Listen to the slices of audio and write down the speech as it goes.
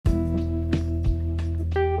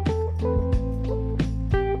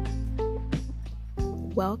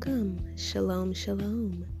Welcome, Shalom,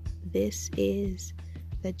 Shalom. This is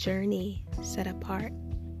The Journey Set Apart,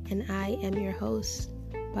 and I am your host,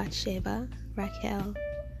 Bathsheba Raquel.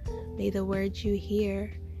 May the words you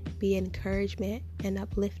hear be encouragement and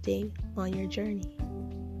uplifting on your journey.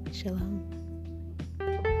 Shalom.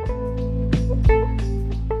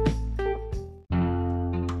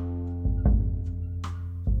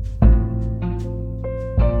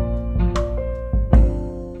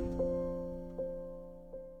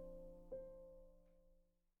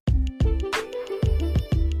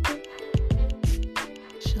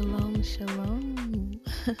 Shalom.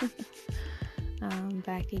 I'm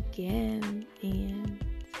back again, and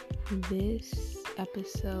this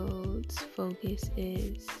episode's focus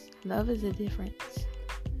is love is a difference.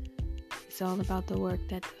 It's all about the work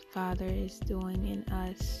that the Father is doing in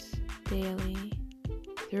us daily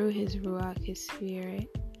through His Ruach, His Spirit,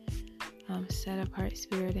 set apart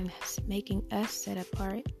Spirit, and making us set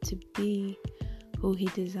apart to be who He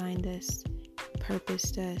designed us,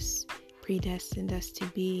 purposed us, predestined us to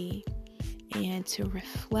be, and to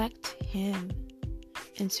reflect Him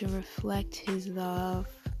and to reflect His love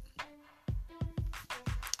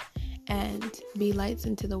and be lights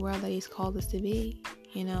into the world that He's called us to be,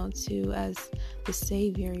 to, as the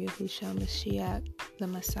Savior, Yahushua Mashiach, the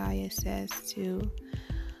Messiah, says, to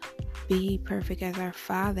be perfect as our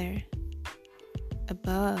Father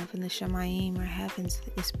above in the Shamayim, our heavens,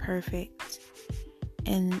 is perfect.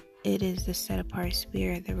 And it is the set-apart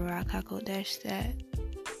Spirit, the Ruach HaKodesh, that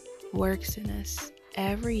works in us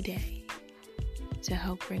every day to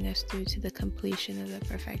help bring us through to the completion of the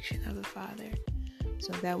perfection of the Father,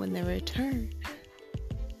 so that when they return,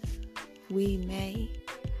 we may,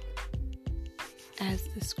 as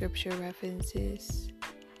the scripture references,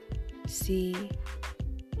 see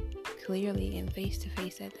clearly and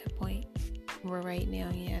face-to-face at that point. Where right now,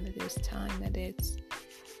 at this time, that it's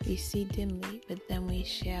we see dimly, but then we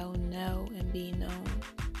shall know and be known.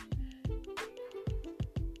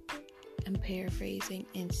 I'm paraphrasing,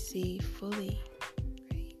 and see fully,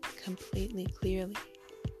 right? Completely, clearly,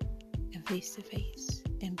 and face to face,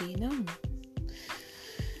 and be known.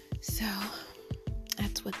 So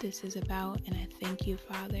that's what this is about, and I thank you,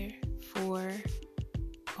 Father, for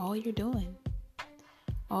all you're doing,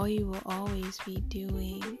 all you will always be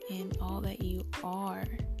doing, and all that you are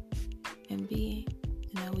and being.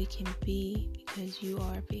 And that we can be because you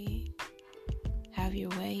are being. Have your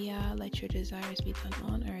way, Yah. Let your desires be done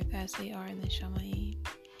on earth as they are in the Shamayim.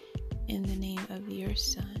 In the name of your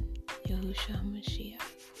Son, Yahushua Mashiach.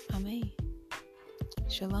 Amen.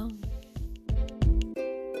 Shalom.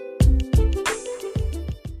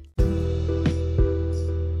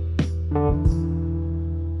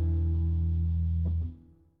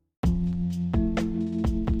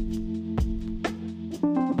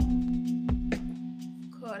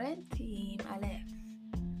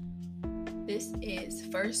 This is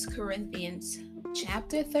 1 Corinthians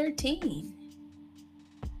chapter 13.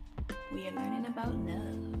 We are learning about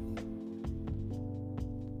love.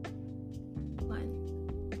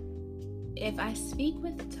 1. If I speak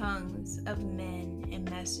with tongues of men and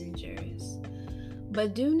messengers,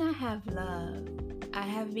 but do not have love, I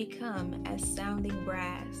have become as sounding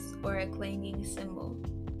brass or a clanging cymbal.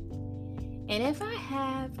 And if I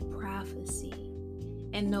have prophecy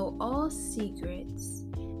and know all secrets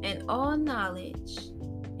and all knowledge,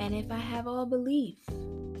 and if I have all belief,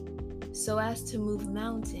 so as to move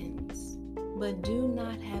mountains, but do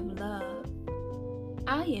not have love,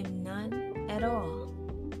 I am none at all.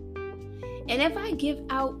 And if I give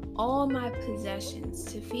out all my possessions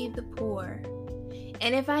to feed the poor,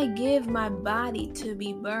 and if I give my body to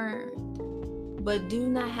be burned, but do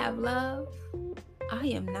not have love, I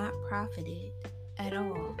am not profited at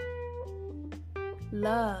all.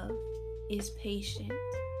 Love is patient,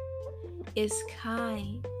 is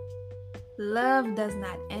kind. Love does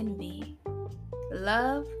not envy.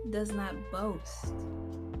 Love does not boast,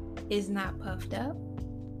 is not puffed up,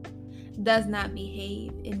 does not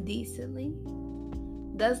behave indecently,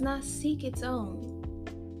 does not seek its own,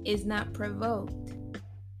 is not provoked,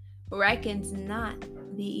 reckons not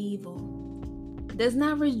the evil, does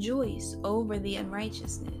not rejoice over the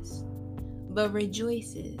unrighteousness, but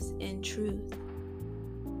rejoices in truth.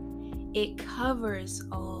 It covers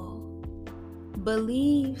all,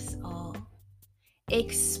 believes all,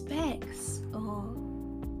 expects all,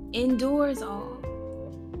 endures all.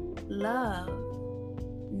 Love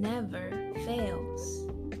never fails.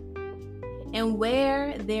 And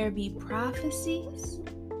where there be prophecies,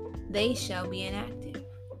 they shall be inactive.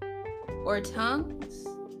 Or tongues,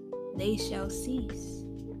 they shall cease.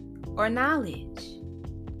 Or knowledge,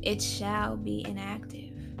 it shall be inactive.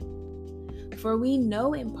 For we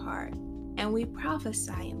know in part, and we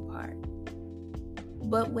prophesy in part.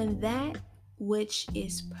 But when that which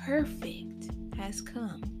is perfect has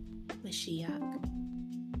come, Mashiach,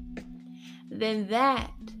 then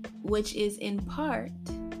that which is in part,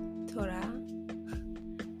 Torah,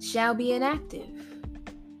 shall be inactive.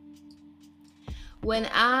 When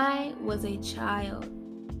I was a child,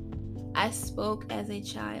 I spoke as a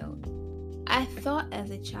child. I thought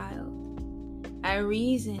as a child. I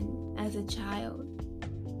reasoned as a child.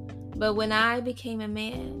 But when I became a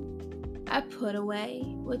man, I put away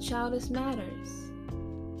what childish matters.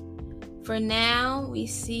 For now we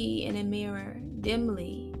see in a mirror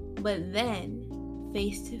dimly, but then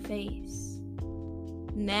face to face.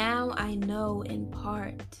 Now I know in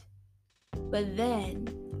part, but then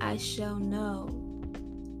I shall know,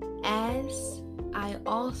 as I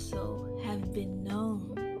also have been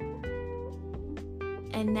known.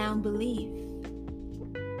 And now belief,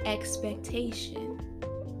 expectation,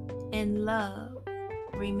 and love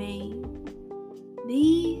remain.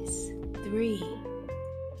 These three,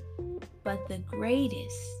 but the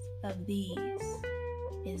greatest of these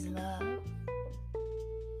is love.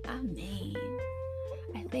 Amen.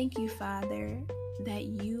 I thank you, Father, that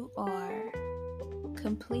you are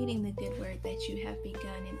completing the good work that you have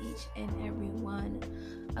begun in each and every one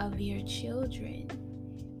of your children,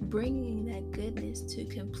 bringing that goodness to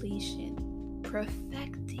completion,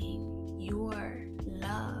 perfecting your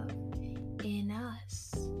love in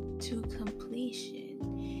us to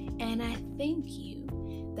completion. And I thank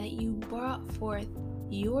you that you brought forth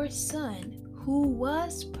your Son, who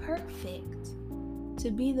was perfect,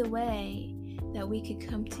 to be the way that we could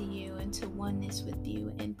come to you into oneness with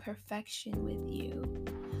you and perfection with you.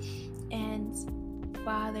 And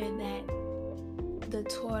Father, that the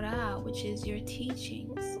Torah, which is your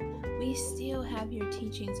teachings, we still have your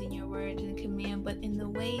teachings in your word and command, but in the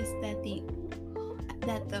ways that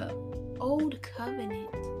the old covenant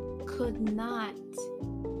could not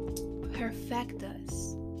perfect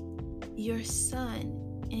us. Your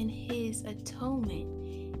Son, in his atonement,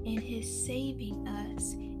 in his saving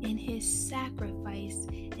us, in his sacrifice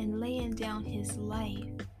and laying down his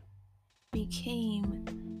life, became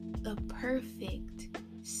the perfect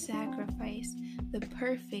sacrifice, the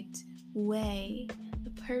perfect way,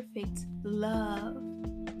 the perfect love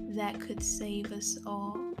that could save us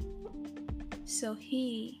all. So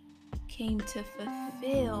he came to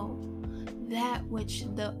fulfill that which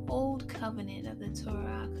the old covenant of the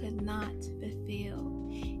Torah could not fulfill.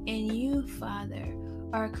 And you, Father,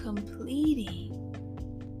 are completing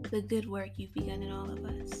the good work you've begun in all of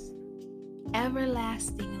us.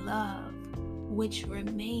 Everlasting love, which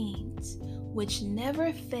remains, which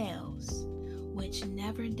never fails, which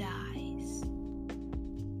never dies,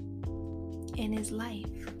 and is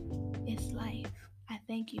life. It's life. I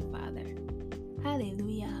thank you, Father.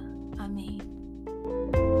 Hallelujah. Amen.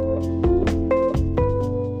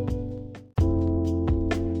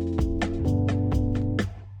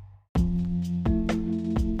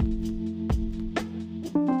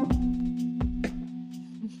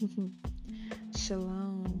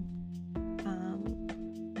 Shalom.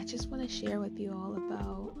 I just want to share with you all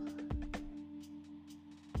about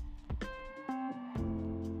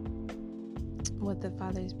what the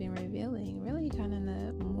Father's been revealing, really kind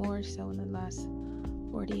of more so in the last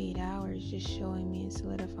 48 hours, just showing me and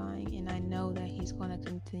solidifying. And I know that he's going to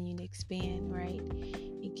continue to expand, right?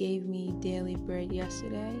 He gave me daily bread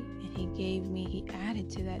yesterday, and he added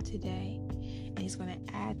to that today, and he's going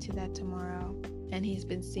to add to that tomorrow. And he's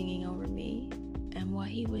been singing over me. And while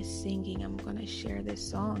he was singing, I'm going to share this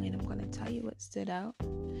song, and I'm going to tell you what stood out.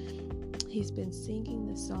 He's been singing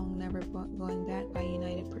the song Never Going Back by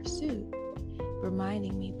United Pursuit,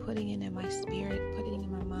 reminding me, putting it in my spirit, putting it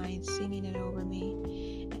in my mind, singing it over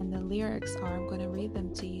me. And the lyrics are, I'm going to read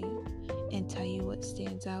them to you and tell you what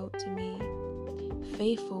stands out to me.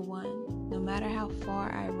 Faithful one, no matter how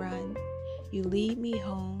far I run, you lead me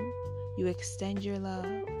home, you extend your love,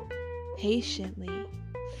 patiently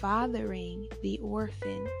fathering the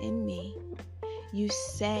orphan in me. You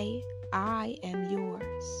say, I am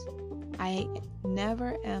yours. I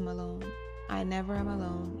never am alone. I never am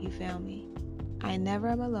alone. You found me. I never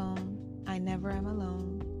am alone. I never am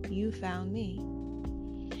alone. You found me.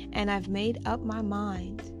 And I've made up my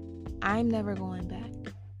mind. I'm never going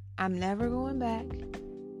back. I'm never going back.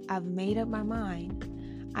 I've made up my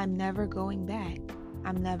mind. I'm never going back.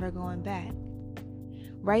 I'm never going back.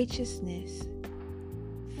 Righteousness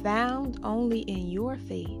found only in your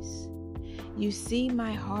face. You see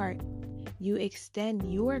my heart. You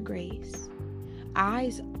extend your grace.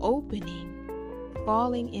 Eyes opening,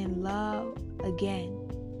 falling in love again.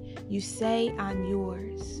 You say I'm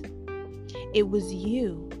yours. It was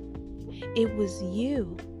you. It was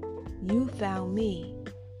you. You found me.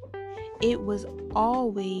 It was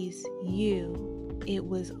always you. It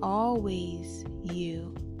was always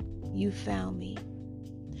you. You found me.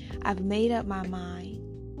 I've made up my mind.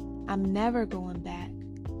 I'm never going back.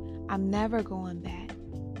 I'm never going back.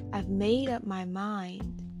 I've made up my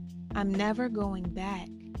mind. I'm never going back.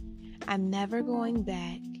 I'm never going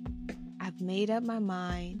back. I've made up my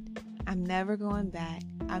mind. I'm never going back.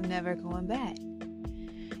 I'm never going back.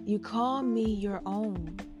 You call me your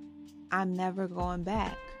own. I'm never going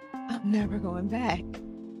back. I'm never going back.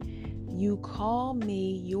 You call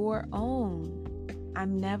me your own.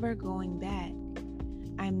 I'm never going back.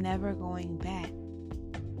 I'm never going back.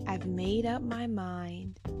 I've made up my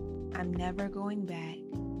mind. I'm never going back.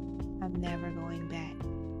 I'm never going back.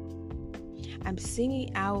 I'm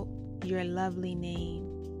singing out your lovely name.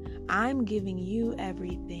 I'm giving you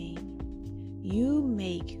everything. You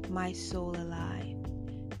make my soul alive.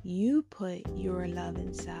 You put your love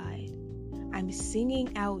inside. I'm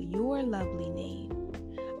singing out your lovely name.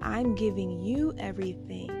 I'm giving you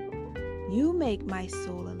everything. You make my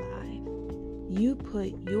soul alive. You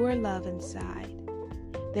put your love inside.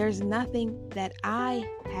 There's nothing that I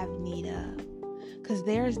have need of, 'cause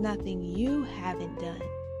there's nothing you haven't done.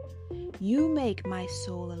 You make my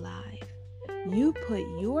soul alive. You put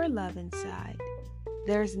your love inside.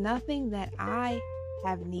 There's nothing that I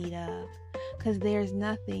have need of, 'cause there's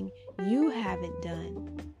nothing you haven't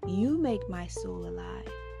done. You make my soul alive.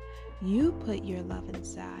 You put your love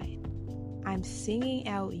inside. I'm singing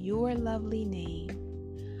out your lovely name.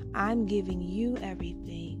 I'm giving you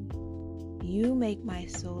everything. You make my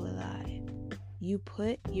soul alive. You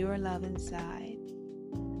put your love inside.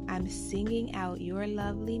 I'm singing out your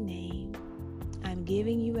lovely name. I'm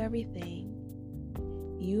giving you everything.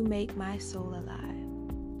 You make my soul alive.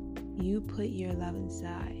 You put your love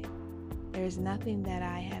inside. There's nothing that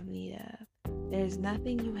I have need of. There's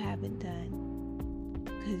nothing you haven't done,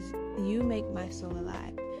 'cause you make my soul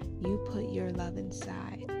alive. You put your love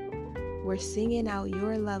inside. We're singing out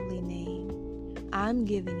your lovely name. I'm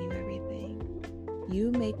giving you everything.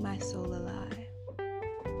 You make my soul alive.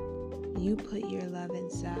 You put your love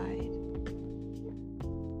inside.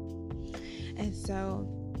 And so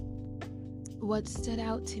what stood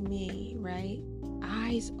out to me, right?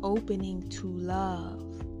 Eyes opening to love.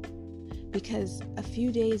 Because a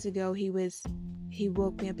few days ago he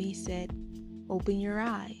woke me up and he said, open your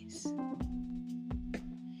eyes.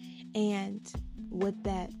 And what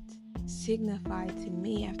that signified to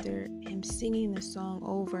me after him singing the song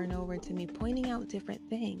over and over to me, pointing out different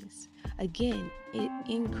things, again, it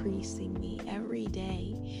increasing me every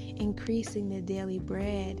day, increasing the daily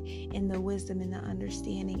bread and the wisdom and the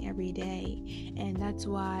understanding every day. And that's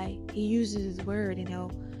why he uses his word,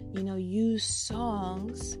 use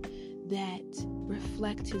songs that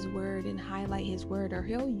reflect his word and highlight his word, or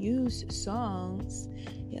he'll use songs.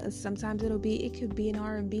 Sometimes it could be an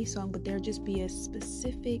R&B song, but there'll just be a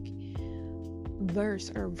specific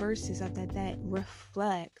verse or verses of that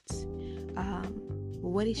reflect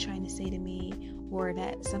what he's trying to say to me, or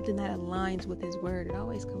that something that aligns with his word. It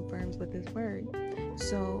always confirms with his word.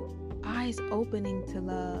 So eyes opening to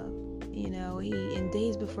love, in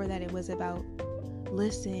days before that it was about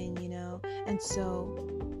listen, and so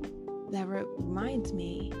that reminds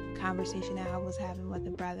me, conversation that I was having with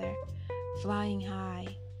a brother, flying high.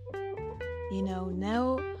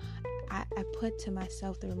 No, I put to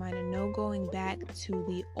myself the reminder, no going back to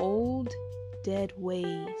the old dead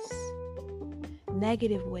ways,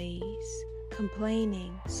 negative ways,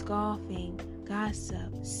 complaining, scoffing,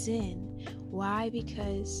 gossip, sin. Why?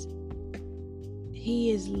 Because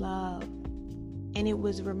he is love. And it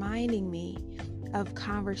was reminding me of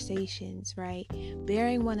conversations, right?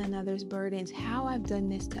 Bearing one another's burdens, how I've done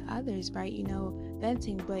this to others, right?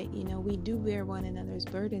 Venting, but we do bear one another's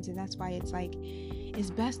burdens, and that's why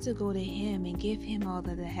it's best to go to him and give him all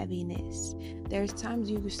of the heaviness. There's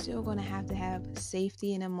times you're still going to have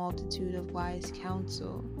safety and a multitude of wise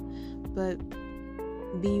counsel, but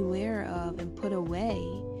beware of and put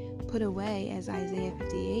away, as Isaiah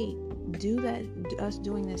 58, do that, us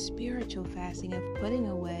doing the spiritual fasting of putting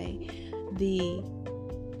away the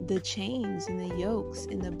chains and the yokes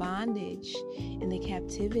and the bondage and the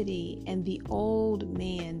captivity and the old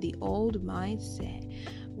man, the old mindset,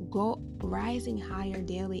 go rising higher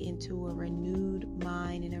daily into a renewed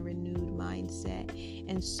mind and a renewed mindset.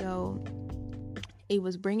 And so it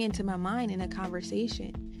was bringing to my mind in a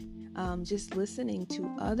conversation, just listening to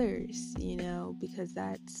others, because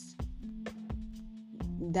that's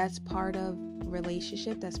part of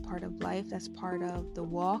relationship, that's part of life, that's part of the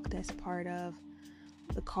walk, that's part of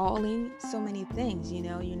the calling, so many things.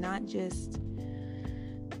 You're not just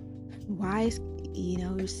wise,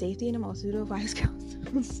 your safety in a multitude of wise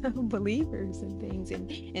counsels of believers and things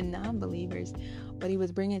and non-believers. But he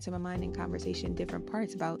was bringing to my mind in conversation different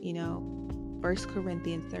parts about 1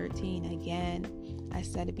 Corinthians 13. Again, I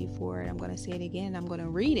said it before and I'm going to say it again. I'm going to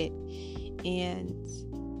read it, and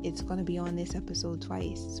it's going to be on this episode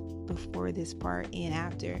twice, before this part and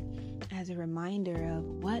after, as a reminder of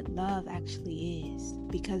what love actually is.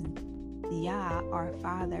 Because Yah, our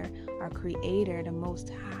Father, our Creator, the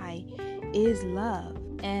Most High, is love.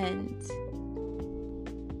 And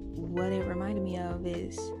what it reminded me of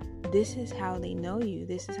is, this is how they know you.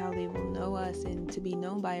 This is how they will know us. And to be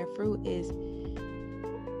known by our fruit is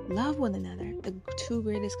love one another. The two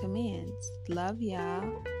greatest commands: love Yah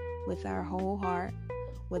with our whole heart,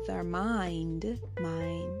 with our mind,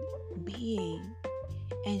 being,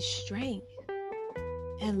 and strength,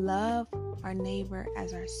 and love our neighbor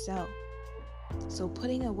as ourselves. So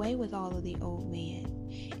putting away with all of the old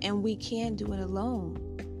man, and we can't do it alone.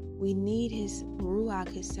 We need his Ruach,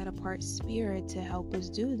 his set apart spirit, to help us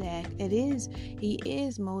do that. He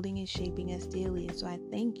is molding and shaping us daily. And so I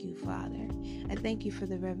thank you, Father. I thank you for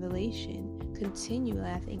the revelation. Continually,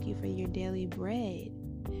 I thank you for your daily bread,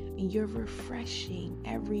 and your refreshing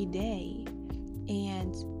every day,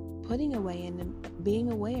 and putting away and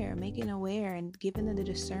being aware, making aware, and giving them the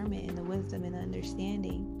discernment and the wisdom and the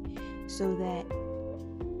understanding. So that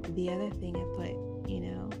the other thing I put,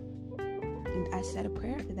 I said a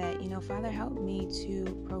prayer for that. Father, help me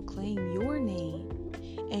to proclaim your name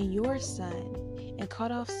and your Son, and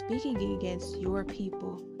cut off speaking against your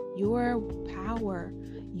people, your power,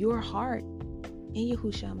 your heart. In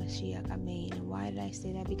Yahushua Mashiach, Amen. And why did I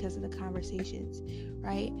say that? Because of the conversations,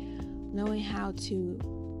 right? Knowing how to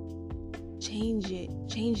change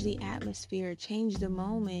the atmosphere, change the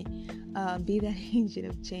moment, be that agent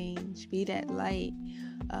of change, be that light.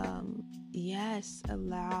 Yes,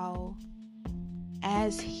 allow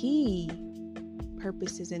as he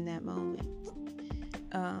purposes in that moment,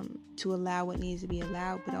 to allow what needs to be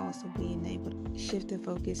allowed, but also being able to shift the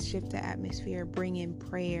focus, shift the atmosphere, bring in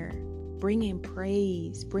prayer, bring in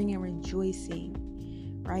praise, bring in rejoicing,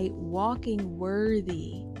 right? Walking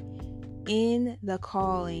worthy in the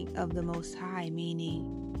calling of the Most High,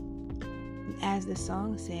 meaning, as the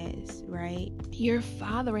song says, right? You're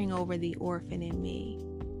fathering over the orphan in me.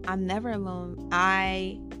 I'm never alone.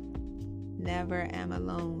 I never am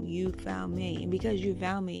alone. You found me. And because you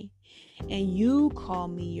found me and you call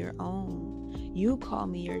me your own, you call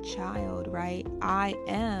me your child, right? I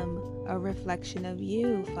am a reflection of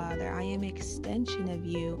you, Father. I am an extension of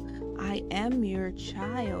you. I am your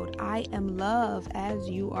child. I am love as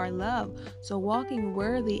you are love. So walking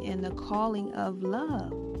worthy in the calling of love,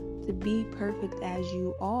 to be perfect as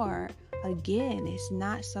you are. Again, it's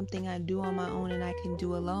not something I do on my own and I can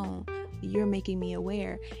do alone. You're making me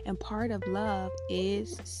aware. And part of love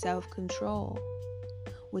is self-control,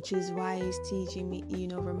 which is why he's teaching me,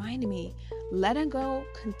 reminding me, letting go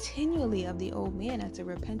continually of the old man. That's a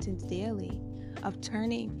repentance daily, of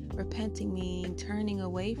repenting meaning turning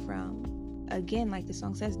away from. Again, like the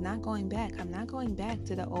song says, not going back. I'm not going back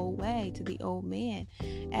to the old way, to the old man.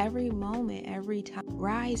 Every moment, every time,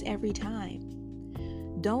 rise every time.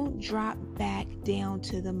 Don't drop back down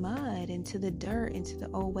to the mud, into the dirt, into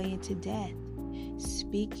the old way, into death.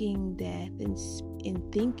 Speaking death and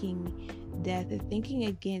thinking death, and thinking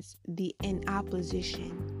against in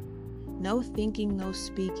opposition. No thinking, no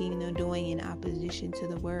speaking, no doing in opposition to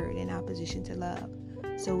the word, in opposition to love.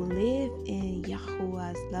 So live in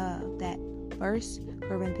Yahuwah's love, that 1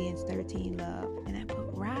 Corinthians 13 love. And I put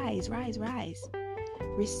rise.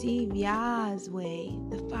 Receive Yah's way,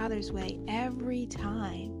 the Father's way, every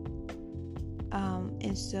time.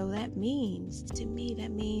 And so that means, to me,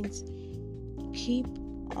 keep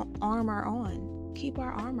armor on. Keep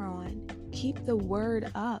our armor on. Keep the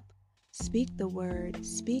word up. Speak the word.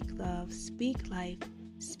 Speak love. Speak life.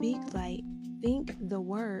 Speak light. Think the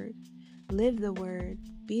word. Live the word.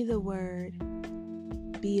 Be the word.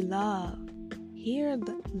 Be love. Hear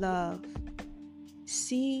love.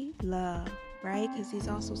 See love. Right? Because he's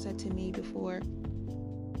also said to me before,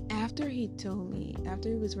 after he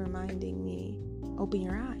was reminding me, open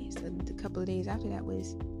your eyes. A couple of days after that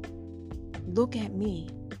was, look at me.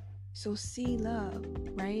 So see love,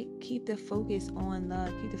 right? Keep the focus on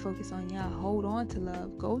love. Keep the focus on Yah. Hold on to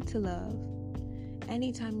love. Go to love.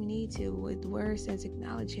 Anytime you need to. With the word says,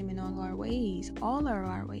 acknowledge him in all our ways,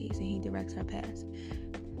 and he directs our paths.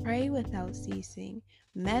 Pray without ceasing.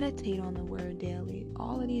 Meditate on the word daily.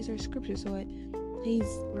 All of these are scriptures. So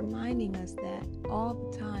he's reminding us that all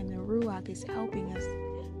the time. The Ruach is helping us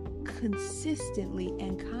consistently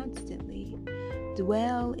and constantly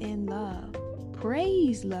dwell in love.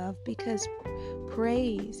 Praise love, because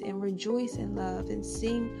praise and rejoice in love and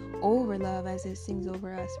sing over love as it sings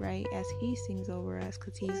over us, right? As he sings over us,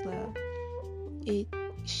 because he's love. It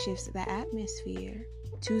shifts the atmosphere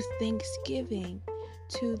to thanksgiving,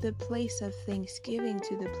 to the place of thanksgiving,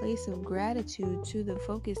 to the place of gratitude, to the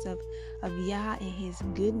focus of Yah and his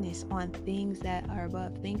goodness on things that are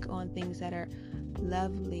above. Think on things that are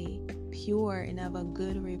lovely, pure, and of a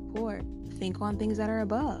good report. Think on things that are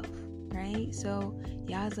above, right? So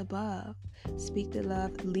Yah's above. Speak the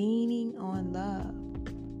love, leaning on love,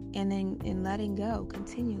 and then letting go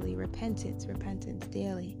continually. Repentance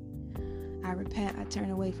daily. I repent. I turn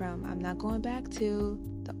away from. I'm not going back to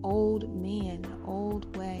the old man, the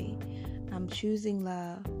old way. I'm choosing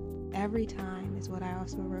love every time, is what I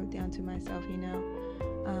also wrote down to myself. Lean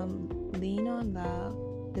on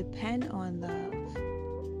love, depend on love,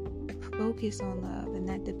 focus on love, and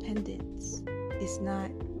that dependence is not.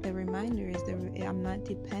 The reminder is I'm not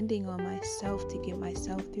depending on myself to get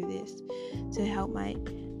myself through this,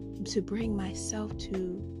 to bring myself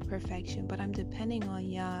to perfection, but I'm depending on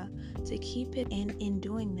Yah to keep it. And in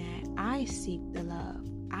doing that, I seek the love.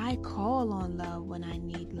 I call on love when I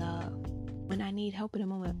need love, when I need help in a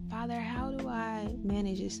moment. Father, how do I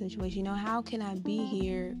manage this situation? How can I be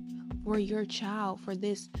here for your child, for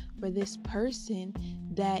this person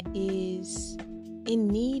that is in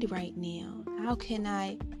need right now?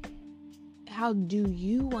 How do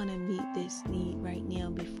you want to meet this need right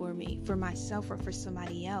now before me, for myself or for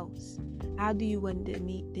somebody else? How do you want to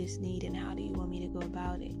meet this need, and how do you want me to go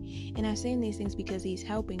about it? And I'm saying these things because he's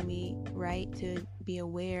helping me, right, to be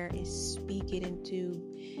aware and speak it into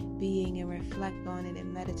being and reflect on it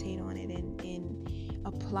and meditate on it and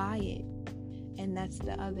apply it. And that's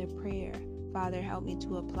the other prayer. Father, help me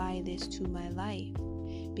to apply this to my life,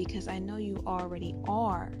 because I know you already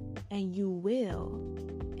are and you will.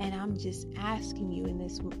 And I'm just asking you in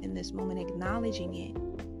this moment, acknowledging it,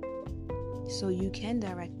 so you can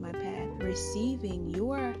direct my path, receiving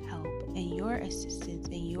your help and your assistance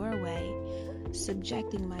in your way,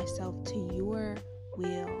 subjecting myself to your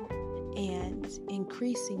will, and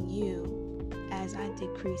increasing you as I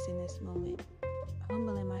decrease in this moment.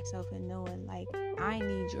 Humbling myself and knowing, I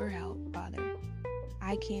need your help, Father.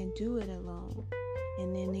 I can't do it alone.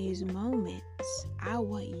 And in these moments, I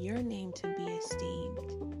want your name to be esteemed.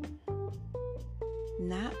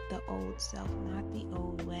 Not the old self, not the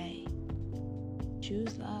old way.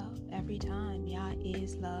 Choose love every time. Yah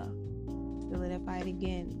is love. Solidify it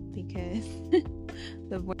again, because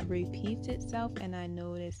the word repeats itself, and I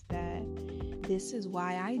notice that this is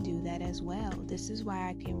why I do that as well. This is why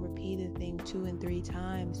I can repeat a thing 2 and 3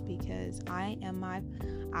 times, because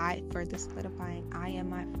further solidifying, I am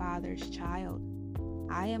my Father's child.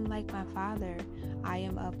 I am like my Father. I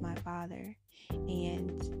am of my Father.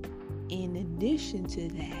 And in addition to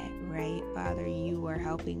that, right, Father, you are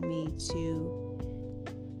helping me to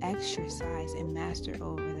exercise and master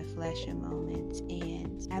over the flesh in moments,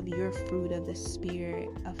 and have your fruit of the spirit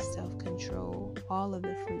of self-control, all of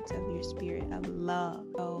the fruits of your spirit of love.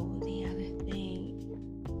 Oh, the other thing,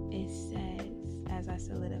 it says, as I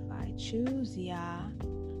solidify, choose Yah,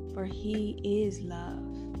 for he is love.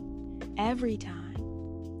 Every time,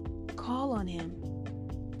 call on him,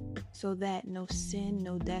 so that no sin,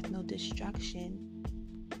 no death, no destruction,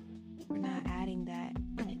 we're not adding that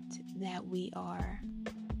we are.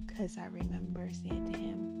 Because I remember saying to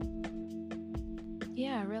him,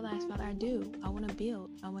 yeah, I realized, Father, I want to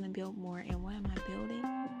build more. And what am I building?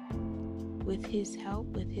 With his help,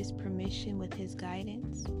 with his permission, with his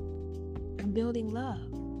guidance, I'm building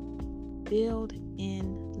love. Build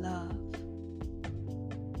in love.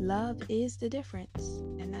 Love is the difference.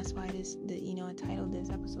 And that's why I titled this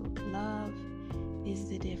episode, Love is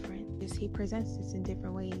the Difference. He presents this in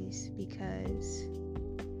different ways, because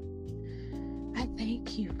I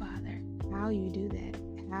thank you, Father, how you do that,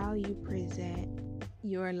 how you present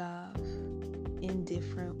your love in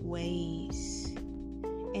different ways.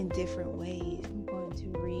 I'm going to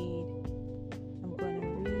read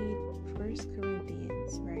 1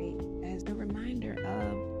 Corinthians, right, as a reminder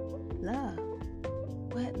of love.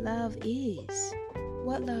 What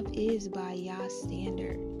love is by Yah's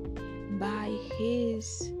standard, by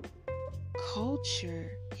his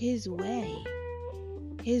culture, his way.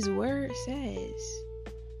 His word says,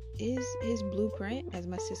 is his blueprint, as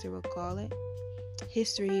my sister would call it,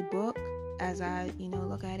 history book, as I,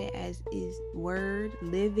 look at it, as is word,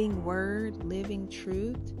 living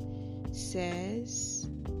truth, says,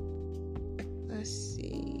 let's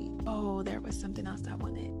see. Oh, there was something else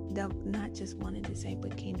not just wanted to say,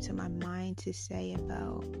 but came to my mind to say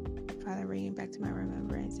about Father, bring it back to my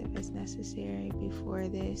remembrance if it's necessary before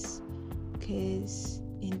this, because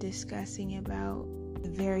in discussing about the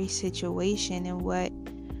very situation and what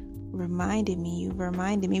you reminded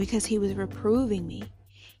me, because he was reproving me.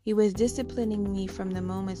 He was disciplining me from the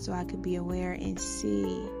moment so I could be aware and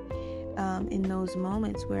see in those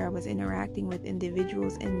moments where I was interacting with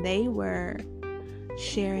individuals and they were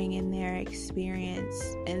sharing in their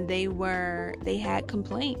experience and they had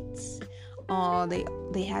complaints.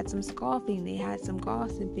 They had some scoffing, they had some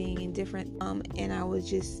gossiping and different and I was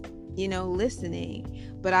just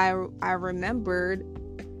listening. But I remembered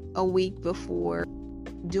a week before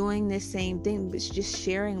doing the same thing, but just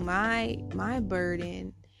sharing my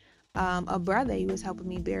burden. A brother, he was helping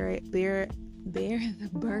me bear the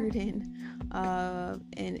burden of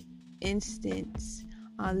an instance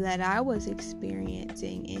that I was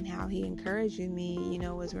experiencing, and how he encouraged me,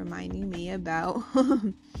 was reminding me about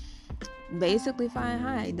basically flying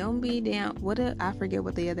high. Don't be down. I forget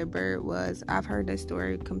what the other bird was. I've heard that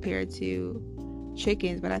story compared to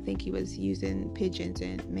chickens, but I think he was using pigeons,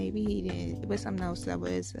 and maybe he didn't. It was something else that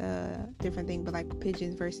was a different thing, but like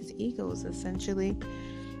pigeons versus eagles, essentially.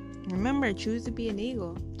 Remember, choose to be an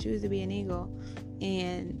eagle.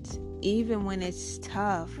 And even when it's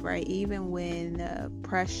tough, right? Even when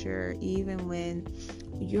pressure, even when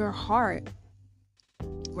your heart,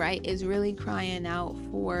 right, is really crying out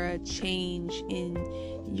for a change in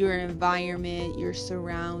your environment, your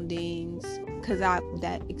surroundings. Because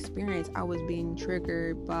that experience, I was being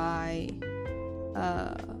triggered by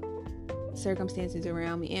circumstances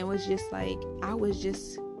around me, and it was just like I was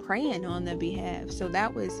just praying on their behalf. So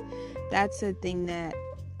that's a thing that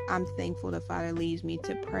I'm thankful the Father leads me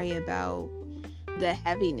to pray about, the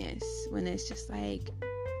heaviness, when it's just like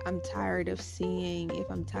I'm tired of seeing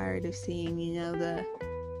the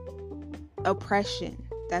oppression.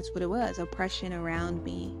 That's what it was, oppression around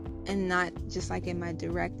me, and not just like in my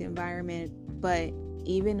direct environment, but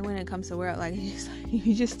even when it comes to work, like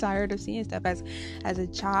you're just tired of seeing stuff. As a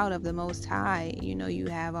child of the Most High, you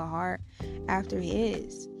have a heart after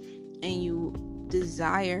His, and you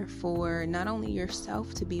desire for not only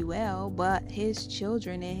yourself to be well, but His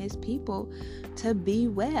children and His people to be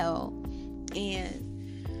well, and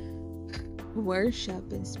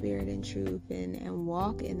worship in spirit and truth, and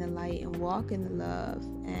walk in the light, and walk in the love,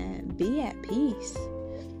 and be at peace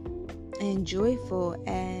and joyful,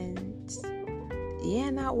 and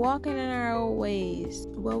not walking in our old ways.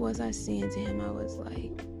 What was I saying to him? I was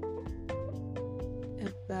like,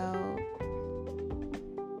 about,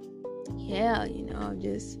 I'm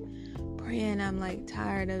just praying. I'm like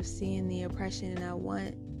tired of seeing the oppression, and I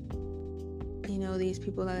want, these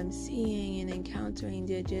people that I'm seeing and encountering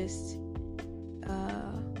to just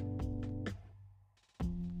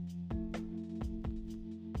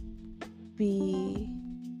be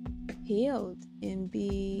healed and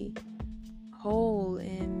be whole,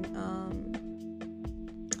 and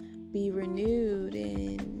be renewed,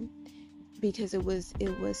 and because it was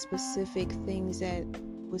specific things that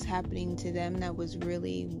was happening to them that was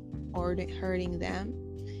really hurting them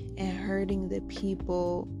and hurting the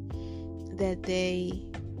people that they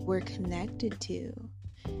were connected to.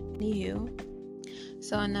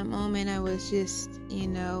 So in that moment, I was just, it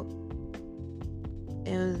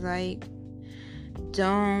was like,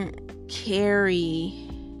 don't carry.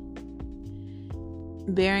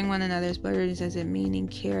 Bearing one another's burdens doesn't mean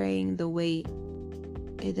carrying the weight.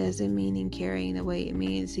 It doesn't mean carrying the weight. It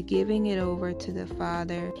means giving it over to the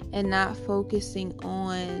Father, and not focusing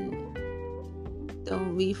on.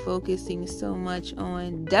 Don't be focusing so much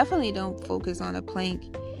on. Definitely don't focus on a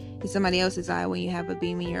plank in somebody else's eye when you have a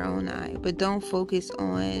beam in your own eye. But don't focus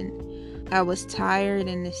on. I was tired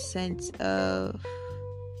in the sense of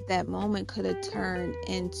that moment could have turned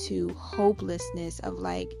into hopelessness of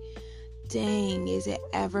like, dang, is it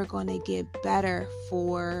ever going to get better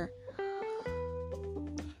for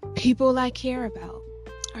people I care about?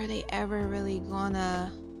 Are they ever really going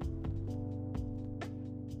to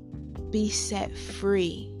be set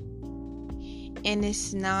free? And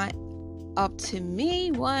it's not up to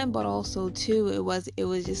me, one, but also two, it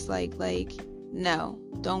was just like no,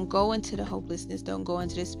 don't go into the hopelessness, don't go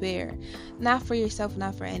into despair, not for yourself,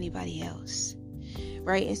 not for anybody else,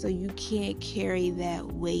 right? And so you can't carry that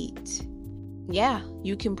weight. Yeah,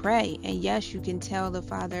 you can pray, and yes, you can tell the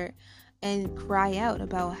Father and cry out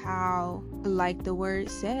about how, like the word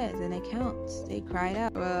says in accounts, they cried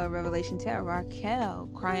out, Revelation 10, Raquel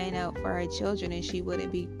crying out for her children, and she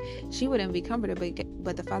wouldn't be comforted,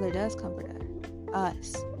 but the Father does comfort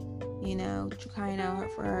us, crying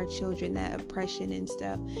out for our children, that oppression and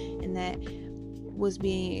stuff, and that was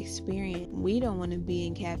being experienced. We don't want to be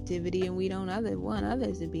in captivity, and we don't want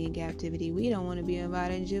others to be in captivity. We don't want to be in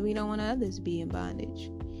bondage, and we don't want others to be in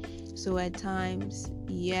bondage. So at times,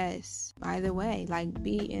 yes, either way, like,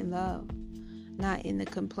 be in love. Not in the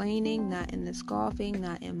complaining, not in the scoffing,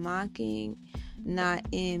 not in mocking, not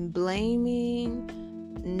in blaming,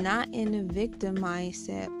 not in the victim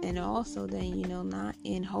mindset, and also then, not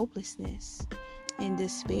in hopelessness and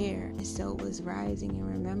despair. And so it was rising. And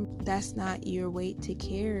remember, that's not your weight to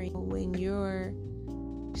carry. When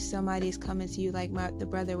somebody's coming to you, like the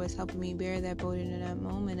brother was helping me bear that burden in that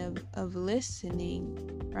moment of listening,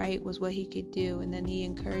 right, was what he could do. And then he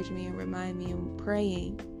encouraged me and reminded me and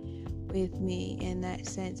praying with me in that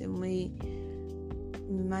sense, and we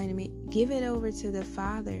reminded me, give it over to the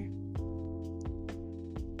Father.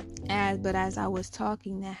 But as I was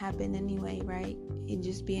talking, that happened anyway, right? And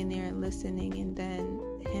just being there and listening, and then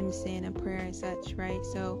him saying a prayer and such, right?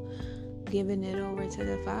 So giving it over to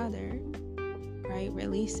the Father, right?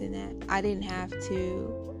 Releasing that. I didn't have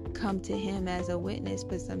to come to him as a witness,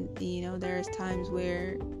 but there's times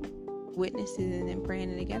where witnesses and then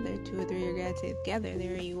praying together, 2 or 3 are gathered together,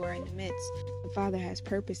 there you are in the midst. The Father has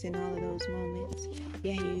purpose in all of those moments.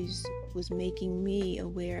 Yeah, he was making me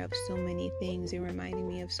aware of so many things and reminding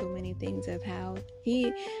me of so many things of how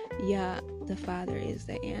the Father is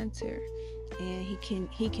the answer, and he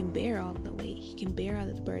can bear all the weight, he can bear all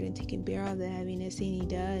the burdens, he can bear all the heaviness, and he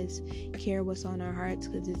does care what's on our hearts,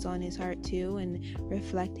 because it's on his heart too, and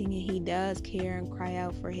reflecting, and he does care and cry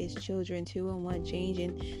out for his children too and want change.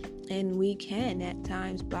 And we can at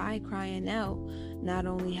times, by crying out, not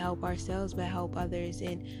only help ourselves but help others,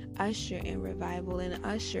 and usher in revival and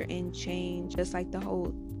usher in change. Just like the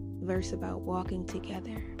whole verse about walking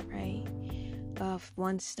together, right? If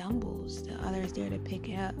one stumbles, the other is there to pick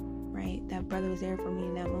it up, right? That brother was there for me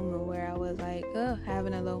in that moment where I was like,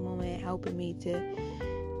 having a low moment, helping me to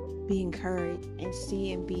be encouraged and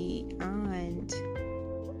see and beyond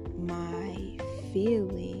my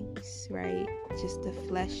feelings, right? Just the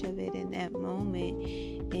flesh of it in that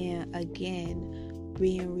moment. And again,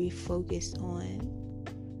 being refocused on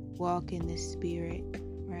walk in the Spirit,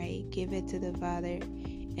 right? Give it to the Father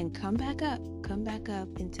and come back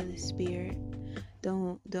up into the Spirit.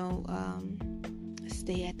 Don't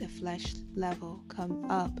stay at the flesh level. Come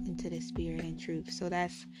up into the Spirit and truth. So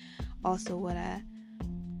that's also what I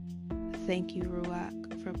thank you,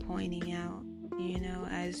 Ruach, for pointing out.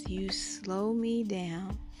 As you slow me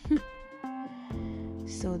down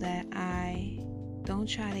so that I don't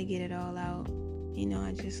try to get it all out,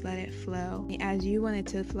 I just let it flow as you want it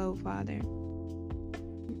to flow, Father.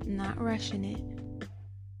 Not rushing it,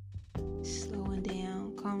 slowing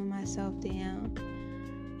down, calming myself down,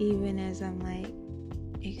 even as I'm like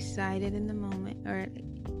excited in the moment, or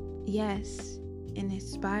yes, and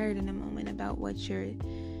inspired in the moment about what you're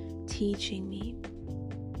teaching me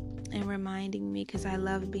and reminding me, because I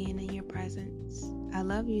love being in your presence. I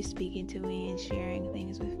love you speaking to me and sharing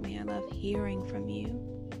things with me. I love hearing from you,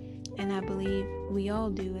 and I believe we all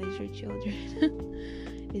do as your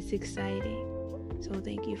children. It's exciting. So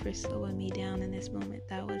thank you for slowing me down in this moment.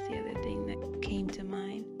 That was the other thing that came to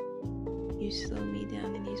mind. You slow me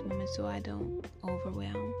down in these moments so I don't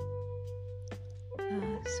overwhelm.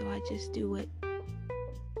 So I just do what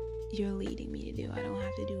you're leading me to do. I don't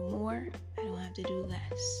have to do more. I don't have to do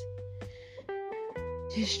less.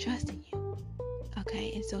 Just trusting you.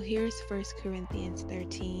 Okay, and so here's 1 Corinthians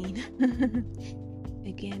 13.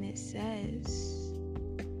 Again, it says,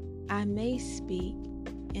 I may speak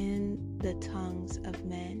in the tongues of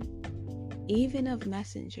men, even of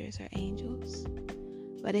messengers or angels,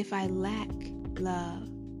 but if I lack love,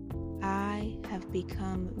 I have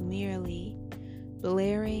become merely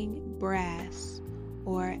blaring brass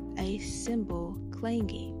or a cymbal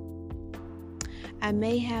clanging. I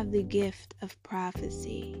may have the gift of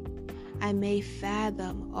prophecy. I may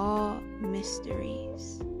fathom all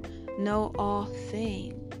mysteries, know all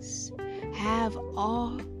things, have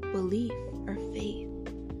all belief or faith,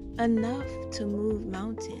 enough to move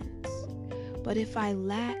mountains. But if I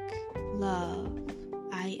lack love,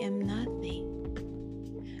 I am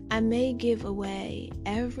nothing. I may give away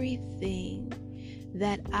everything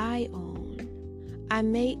that I own. I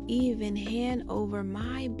may even hand over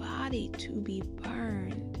my body to be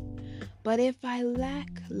burned. But if I lack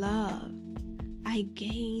love, I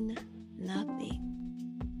gain nothing.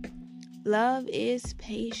 Love is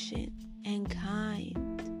patient and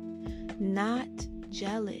kind, not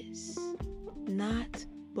jealous, not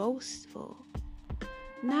boastful,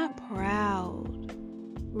 not proud,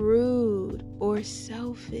 rude, or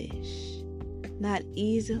selfish, not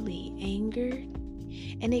easily angered,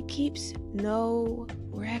 and it keeps no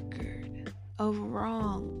record of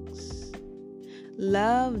wrongs.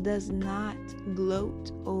 Love does not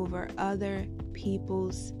gloat over other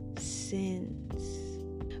people's sins,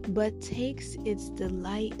 but takes its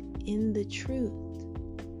delight in the truth.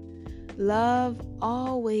 Love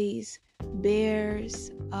always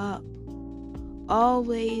bears up,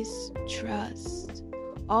 always trusts,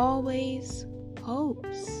 always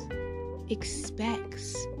hopes,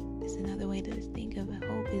 expects. Is another way to think of it.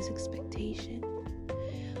 Hope is expectation.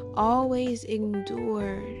 Always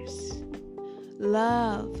endures.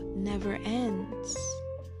 Love never ends,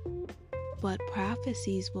 but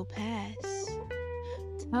prophecies will pass.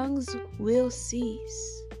 Tongues will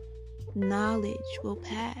cease. Knowledge will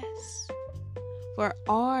pass. For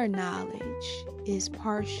our knowledge is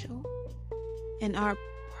partial, and our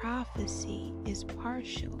prophecy is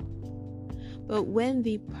partial. But when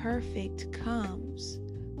the perfect comes,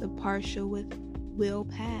 the partial will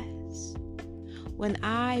pass. When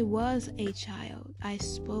I was a child, I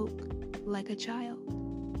spoke like a child.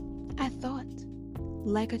 I thought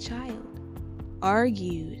like a child,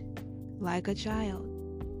 argued like a child.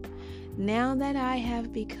 Now that I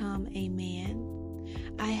have become a man,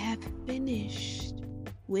 I have finished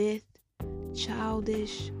with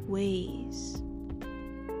childish ways.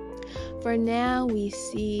 For now we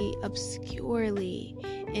see obscurely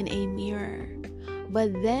in a mirror,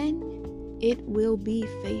 but then it will be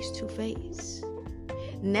face to face.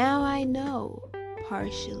 Now I know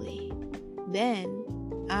partially, then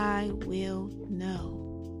I will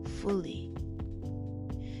know fully.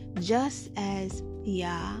 Just as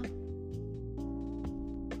Yah,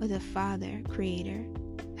 or the Father, Creator,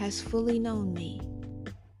 has fully known me.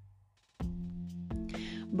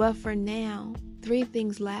 But for now, 3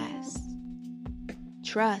 things last.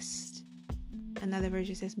 Trust, another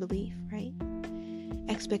version says belief, right?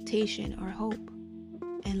 Expectation or hope,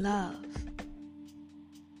 and love.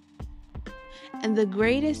 And the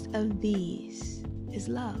greatest of these is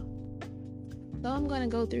love. So I'm going to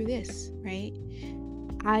go through this, right?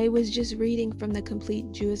 I was just reading from the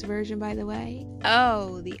complete Jewish version, by the way.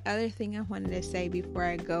 Oh, the other thing I wanted to say before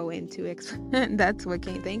I go into that's what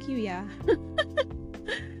came. Thank you, Yah.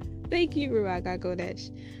 Thank you, Ruach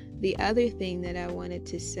HaKodesh. The other thing that I wanted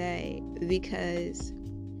to say, because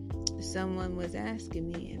someone was asking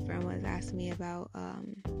me, a friend was asking me about,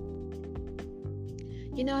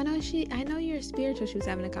 I know you're spiritual. She was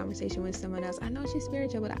having a conversation with someone else. I know she's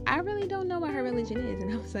spiritual, but I really don't know what her religion is.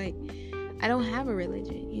 And I was like, I don't have a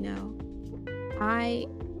religion, I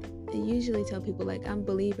usually tell people, like, I'm a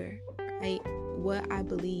believer, right? What I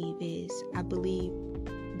believe is, I believe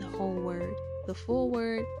the whole word, the full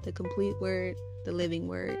word, the complete word, the living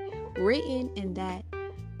word, written in that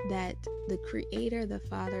the Creator, the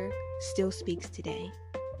Father, still speaks today.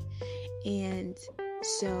 And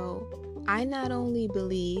so I not only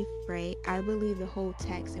believe, right, I believe the whole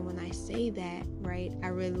text. And when I say that, right, I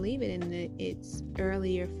really believe it in its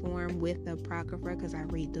earlier form with the Apocrypha, because I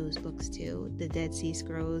read those books too, the Dead Sea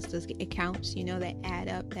Scrolls, those accounts, that add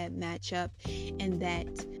up, that match up, and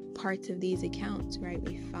that parts of these accounts, right,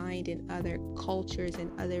 we find in other cultures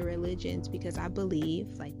and other religions, because I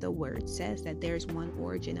believe, like the word says, that there's one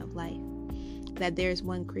origin of life, that there's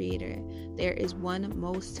one creator, there is one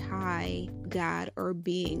most high God or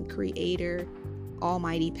being, creator,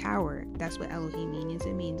 almighty power. That's what Elohim means.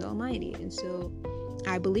 It means almighty. And so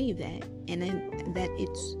I believe that, and then that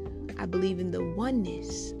I believe in the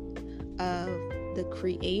oneness of the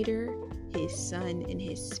Creator, His Son, and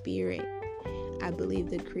His Spirit. I believe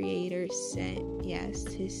the Creator sent,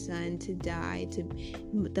 His Son to die, to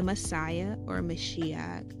the Messiah or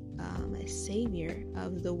Mashiach, a Savior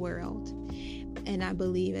of the world. And I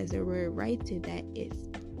believe, as the word writes it, that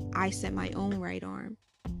I set my own right arm.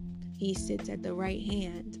 He sits at the right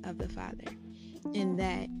hand of the Father. And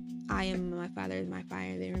that I am, my Father is my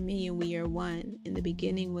Father in me, and we are one. In the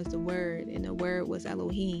beginning was the Word, and the Word was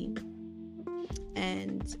Elohim.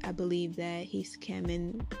 And I believe that He's come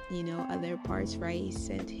in, other parts, right? He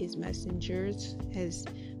sent His messengers, as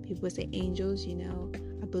people would say, angels,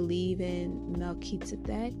 I believe in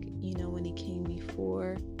Melchizedek, when he came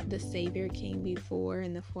before, the Savior came before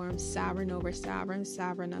in the form sovereign over sovereign,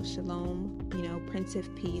 sovereign of Shalom, Prince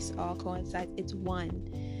of Peace, all coincide. It's one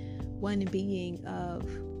being of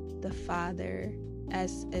the Father,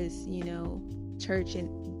 as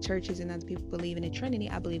churches and other people believe in the Trinity.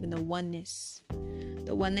 I believe in the oneness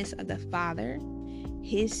of the Father,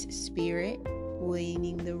 His Spirit,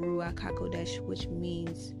 meaning the Ruach HaKodesh, which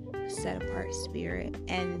means set apart spirit,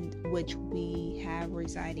 and which we have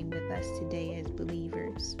residing with us today as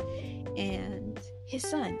believers, and His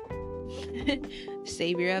Son,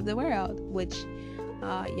 Savior of the world, which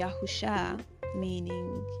Yahusha,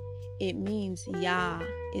 meaning it means Yah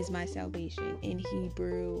is my salvation. In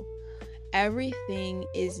Hebrew, everything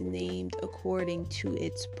is named according to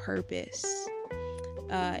its purpose.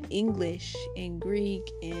 English and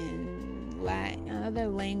Greek and Latin, other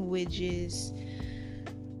languages,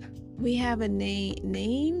 we have a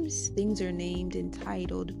names. Things are named and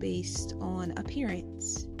titled based on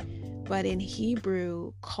appearance. But in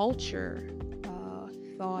Hebrew, culture,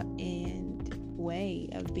 thought, and way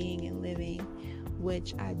of being and living,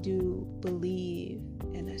 which I do believe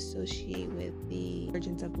and associate with the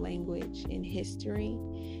origins of language in history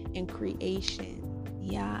and creation.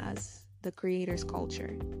 Yah's, the creator's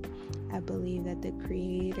culture. I believe that the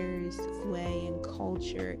creator's way and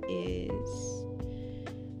culture is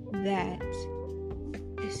that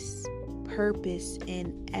is purpose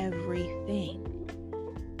in everything.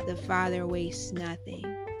 The Father wastes nothing.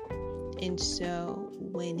 And so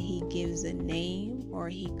when he gives a name or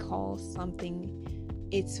he calls something,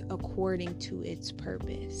 it's according to its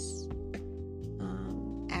purpose.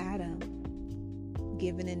 Adam,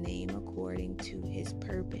 given a name according to his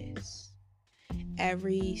purpose.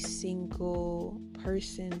 Every single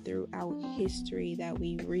person throughout history that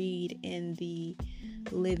we read in the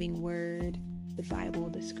living word, the Bible,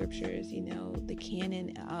 the scriptures, the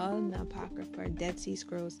canon, the Apocrypha, Dead Sea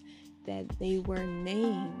Scrolls, that they were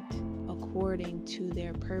named according to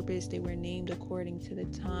their purpose. They were named according to the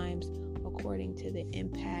times, according to the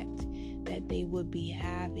impact that they would be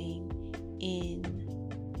having in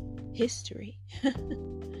history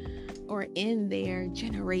or in their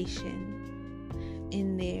generation,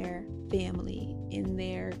 in their family, in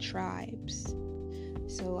their tribes.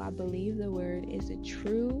 So I believe the word is a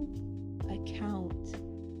true account,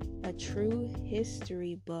 a true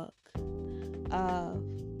history book of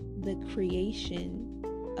the creation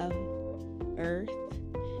of earth,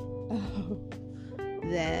 of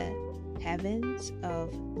the heavens,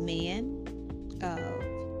 of man, of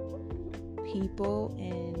people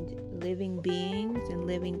and living beings and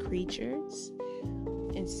living creatures.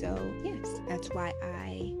 And so, yes, that's why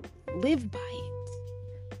I live by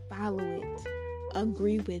it, follow it,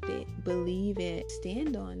 agree with it, believe it,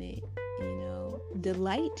 stand on it,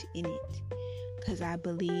 delight in it, because I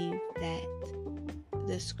believe that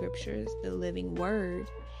the scriptures, the living word,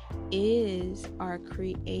 is our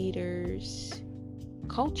creator's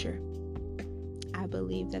culture. I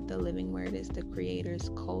believe that the living word is the creator's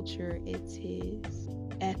culture. It's his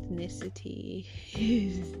ethnicity,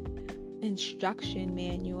 his instruction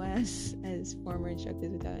manual, as former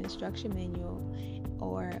instructors would tell, instruction manual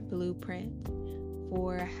or blueprint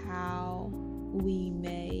for how we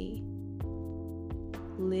may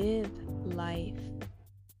live life.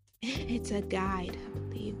 It's a guide, I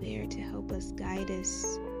believe, there to help us guide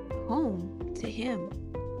us home to him.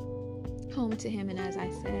 And as I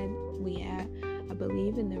said, I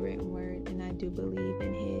believe in the written word, and I do believe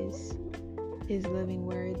in his living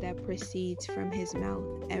word that proceeds from his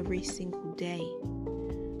mouth every single day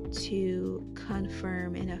to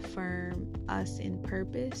confirm and affirm us in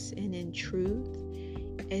purpose and in truth,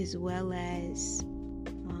 as well as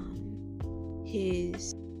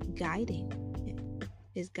his guiding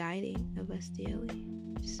of us daily.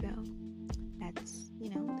 So that's the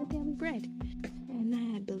daily bread,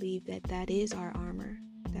 and I believe that is our armor.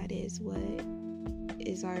 That is what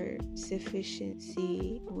is our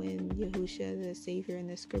sufficiency when Yahushua, the Savior in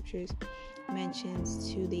the scriptures,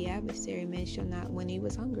 mentions to the adversary, men shall not, when he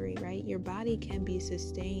was hungry, right? Your body can be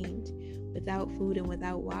sustained without food and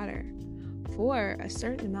without water for a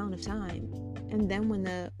certain amount of time. And then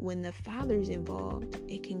when the Father's involved,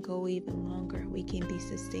 it can go even longer. We can be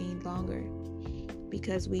sustained longer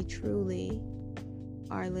because we truly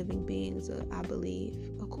are living beings, I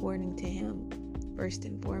believe, according to him, first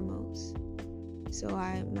and foremost. So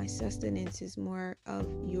my sustenance is more of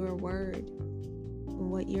your word,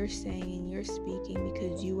 what you're saying and you're speaking,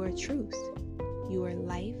 because you are truth. You are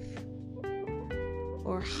life,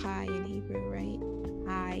 or high in Hebrew, right?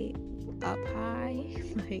 High, up high,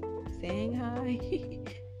 like saying hi,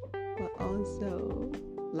 but also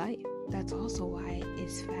life. That's also why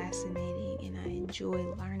it's fascinating, and I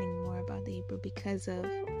enjoy learning more about the Hebrew because of,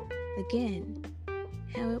 again,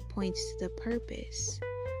 how it points to the purpose.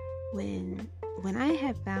 When I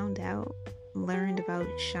have learned about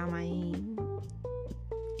Shamayim,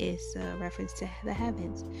 it's a reference to the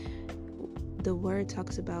heavens. The word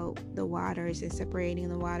talks about the waters and separating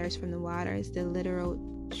the waters from the waters. The literal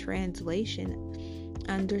translation,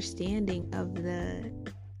 understanding of the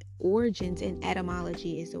origins, and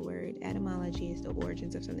etymology is the word. Etymology is the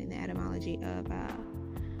origins of something. The etymology of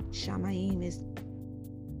Shamayim is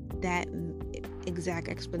that exact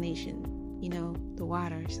explanation. The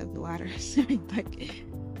waters of the waters. Like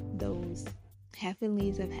those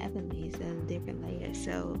heavenlies of heavenlies, those different layers.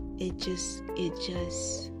 So it just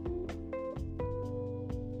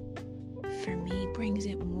for me brings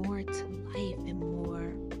it more to life and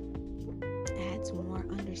more adds more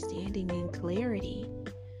understanding and clarity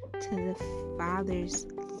to the Father's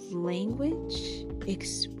language,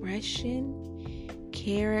 expression,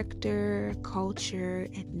 character, culture,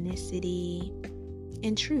 ethnicity,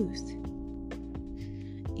 and truth.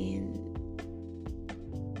 And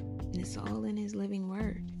it's all in His living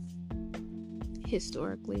word,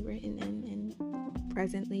 historically written and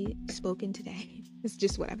presently spoken today. It's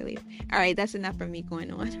just what I believe. All right, that's enough for me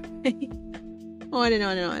going on. On and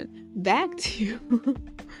on and on. Back to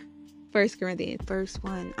 1 Corinthians, verse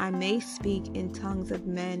 1. I may speak in tongues of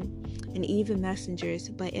men and even messengers,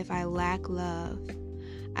 but if I lack love,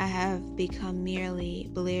 I have become merely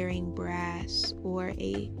blaring brass or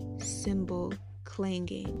a cymbal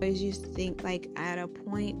clanging. I used to think, like, at a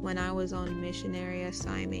point when I was on missionary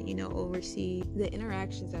assignment, overseas, the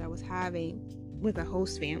interactions that I was having with a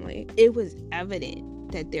host family, it was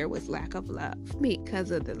evident that there was lack of love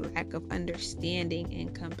because of the lack of understanding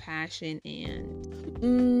and compassion and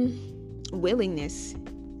willingness.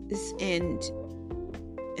 And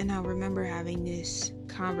I remember having this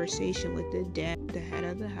conversation with the head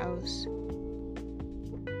of the house,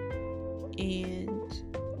 and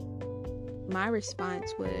my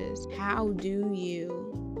response was, how do you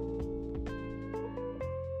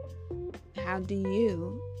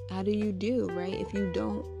do, right? If you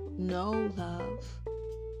don't know love,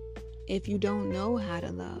 if you don't know how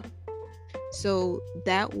to love. So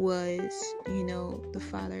that was, the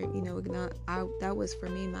Father, that was for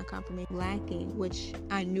me, my confirmation lacking, which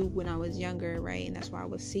I knew when I was younger, right? And that's why I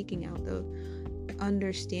was seeking out the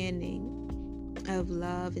understanding of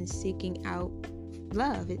love and seeking out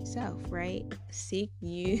love itself, right? Seek and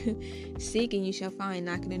you shall find,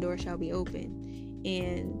 knocking the door shall be open.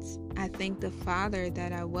 And I thank the Father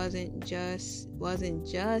that I wasn't just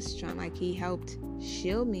trying, like, He helped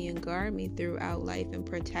shield me and guard me throughout life and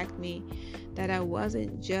protect me, that I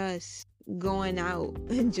wasn't just going out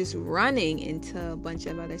and just running into a bunch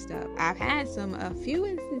of other stuff. I've had a few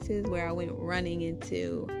instances where I went running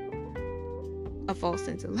into a false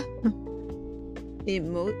sense of love. A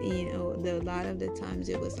lot of the times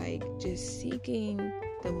it was like just seeking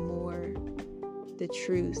the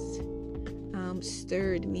truth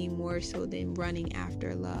stirred me more so than running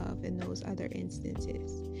after love in those other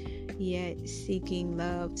instances. Yet seeking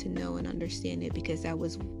love to know and understand it, because that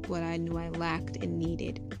was what I knew I lacked and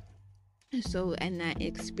needed. So in that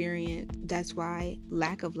experience, that's why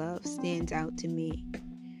lack of love stands out to me.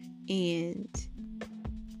 And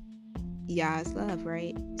Yah's love,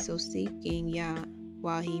 right? So seeking Yah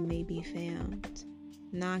while He may be found,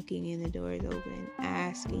 knocking and the door is open,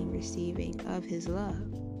 asking, receiving of His love.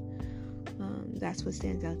 That's what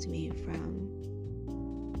stands out to me from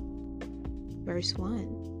verse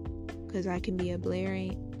 1. Because I can be a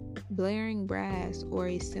blaring brass or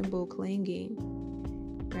a cymbal clanging,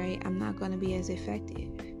 right? I'm not going to be as effective.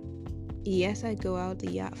 Yes, I go out.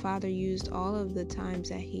 The Father used all of the times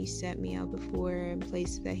that He set me out before and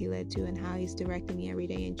places that He led to, and how He's directing me every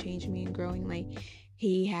day and changing me and growing like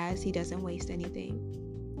He has. He doesn't waste anything.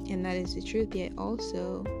 And that is the truth. Yet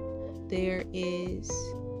also, there is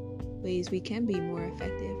ways we can be more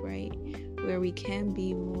effective, right? Where we can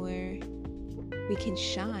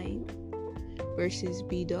shine versus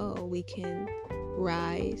be dull. We can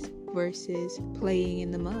rise versus playing in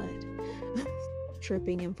the mud,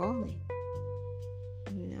 tripping and falling.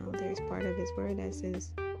 There's part of His word that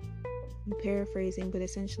says, I'm paraphrasing, but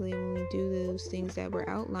essentially when we do those things that were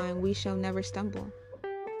outlined, we shall never stumble.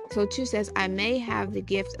 So 2 says, I may have the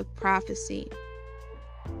gift of prophecy.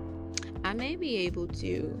 I may be able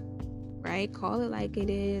to, right? Call it like it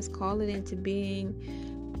is. Call it into being.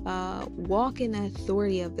 Walk in the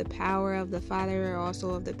authority of the power of the Father,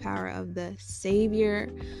 also of the power of the Savior,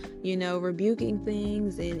 rebuking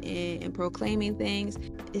things and proclaiming things.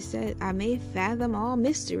 It said, I may fathom all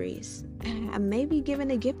mysteries. I may be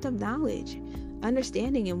given a gift of knowledge,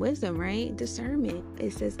 understanding, and wisdom, right? Discernment.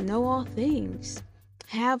 It says, know all things.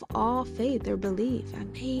 Have all faith or belief.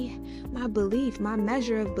 My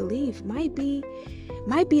measure of belief might be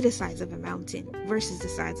the size of a mountain versus the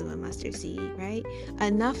size of a mustard seed, right?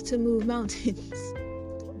 Enough to move mountains.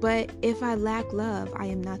 But if I lack love, I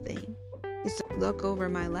am nothing. Just look over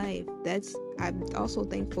my life. I'm also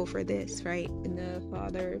thankful for this, right? And the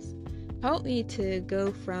Father's helped me to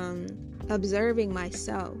go from observing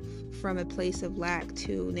myself from a place of lack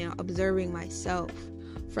to now observing myself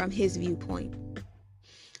from His viewpoint.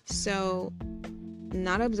 So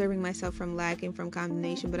not observing myself from lack and from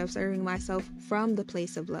condemnation, but observing myself from the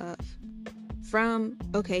place of love. From,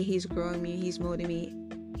 okay, he's growing me, he's molding me,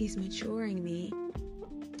 he's maturing me,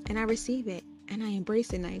 and I receive it, and I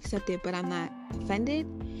embrace it, and I accept it, but I'm not offended,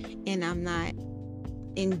 and I'm not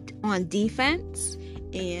on defense,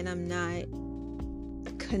 and I'm not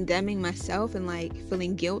condemning myself and like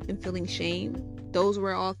feeling guilt and feeling shame. Those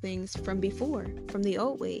were all things from before, from the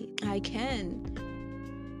old way. I can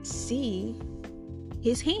see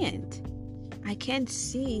his hand. I can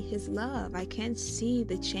see his love. I can see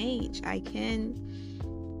the change. I can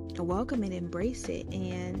welcome it, embrace it,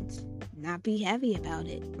 and not be heavy about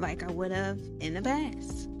it like I would have in the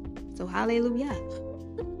past. So hallelujah.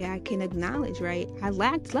 Yeah, I can acknowledge, right? I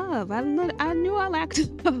lacked love. I knew I lacked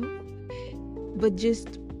love. But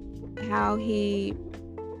just how he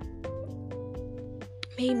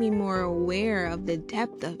made me more aware of the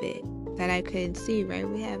depth of it that I couldn't see, right?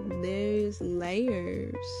 We have various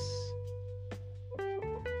layers,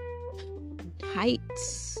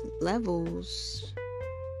 heights, levels,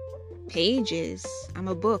 pages. I'm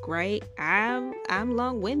a book, right? I'm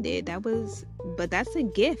long-winded. But that's a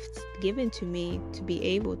gift given to me to be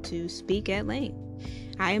able to speak at length.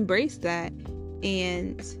 I embrace that,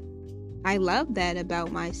 and I love that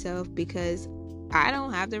about myself because I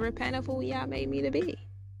don't have to repent of who Yah made me to be.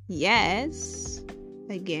 Yes,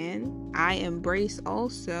 again, I embrace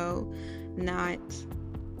also not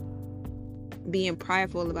being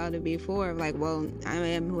prideful about it before, like, well, I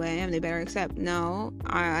am who I am, they better accept. No,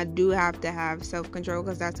 I do have to have self-control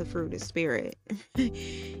because that's a fruit of spirit.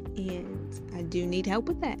 And I do need help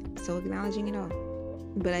with that. So acknowledging it all.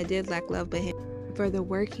 But I did lack love, but him further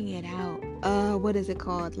working it out. What is it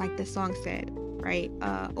called? Like the song said, right?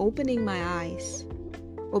 Opening my eyes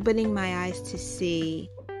to see.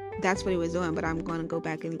 That's what he was doing, but I'm going to go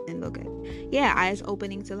back and look at it. Yeah, eyes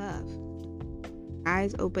opening to love.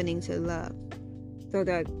 Eyes opening to love. So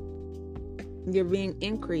that you're being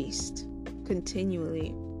increased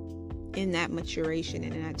continually in that maturation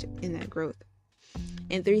and in that growth.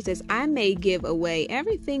 And 3 says, I may give away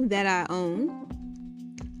everything that I own.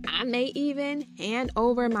 I may even hand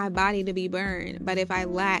over my body to be burned. But if I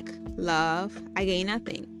lack love, I gain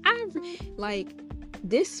nothing.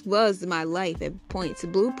 This was my life at points,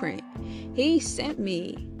 blueprint. He sent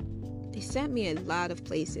me a lot of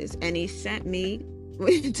places, and he sent me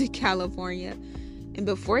to California. And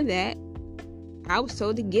before that, I was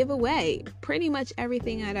told to give away pretty much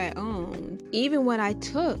everything that I owned. Even what I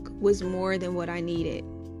took was more than what I needed.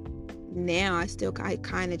 Now I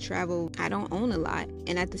kind of travel. I don't own a lot.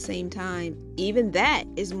 And at the same time, even that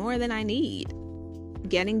is more than I need.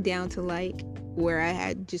 Getting down to like where I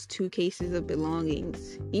had just 2 cases of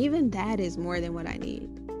belongings. Even that is more than what I need.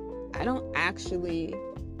 I don't actually,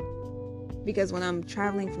 because when I'm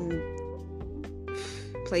traveling from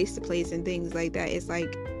place to place and things like that, it's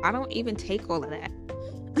like, I don't even take all of that.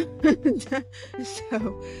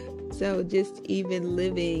 So just even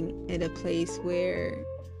living in a place where,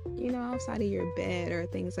 outside of your bed or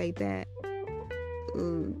things like that,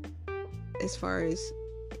 as far as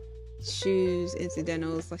shoes,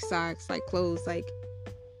 incidentals, like socks, like clothes, like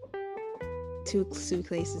 2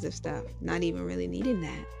 suitcases of stuff, not even really needing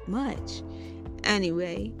that much.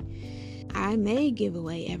 Anyway, I may give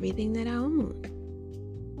away everything that I own.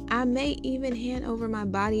 I may even hand over my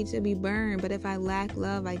body to be burned, but if I lack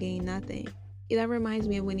love, I gain nothing. That reminds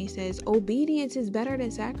me of when he says, obedience is better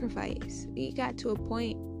than sacrifice. We got to a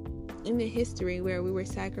point in the history where we were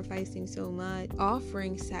sacrificing so much,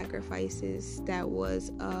 offering sacrifices that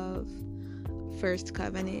was of first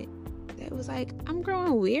covenant. It was like, I'm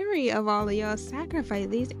growing weary of all of y'all sacrifice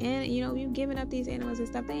these, and you giving up these animals and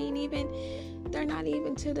stuff. They're not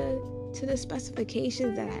even to the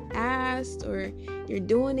specifications that I asked, or you're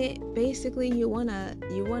doing it. Basically, you wanna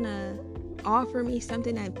offer me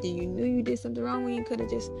something after you knew you did something wrong when you could have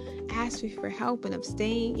just asked me for help and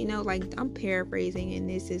abstained. Like, I'm paraphrasing, and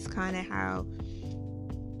this is kind of how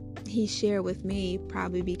he shared with me,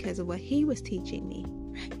 probably because of what he was teaching me,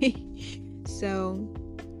 right? So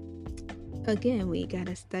again, we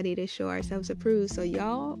gotta study to show ourselves approved. So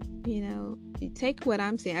y'all, you take what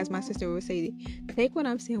I'm saying, as my sister would say, take what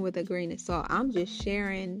I'm saying with a grain of salt. I'm just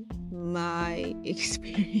sharing my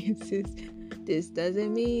experiences. This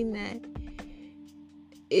doesn't mean that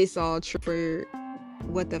it's all true for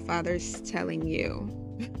what the Father's telling you.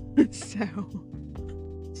 So,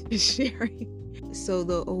 just sharing. So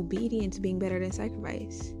the obedience being better than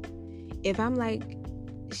sacrifice. If I'm like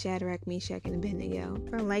Shadrach, Meshach, and Abednego,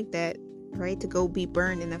 if I'm like that, right, to go be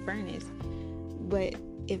burned in the furnace. But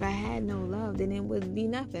if I had no love, then it would be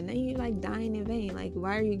nothing. Then you like dying in vain. Like,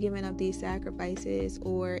 why are you giving up these sacrifices?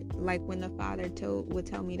 Or like when the Father would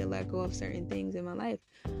tell me to let go of certain things in my life,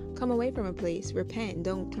 come away from a place, repent,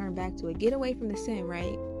 don't turn back to it, get away from the sin,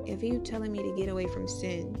 right? If you telling me to get away from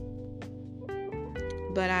sin,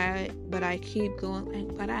 but I keep going,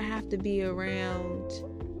 like, but I have to be around,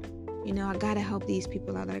 I gotta help these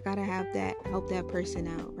people out, I gotta help that person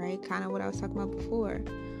out, right? Kind of what I was talking about before.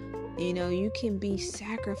 You can be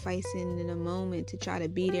sacrificing in a moment to try to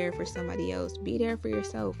be there for somebody else, be there for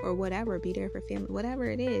yourself, or whatever, be there for family, whatever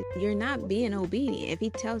it is. You're not being obedient. If he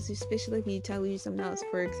tells you, especially if he tells you something else,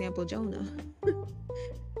 for example, Jonah,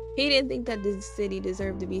 he didn't think that the city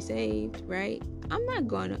deserved to be saved, right? He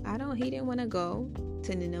didn't want to go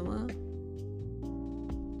to Nineveh,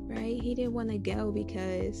 right? He didn't want to go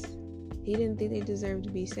because he didn't think they deserved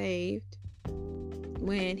to be saved.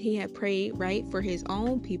 When he had prayed, right, for his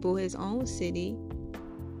own people, his own city,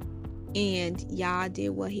 and Yah did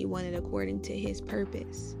what he wanted according to his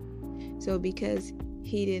purpose. So because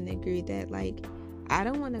he didn't agree that, like, I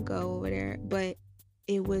don't want to go over there, but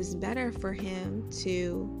it was better for him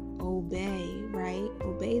to obey, right?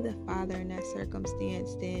 Obey the Father in that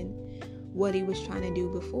circumstance than what he was trying to do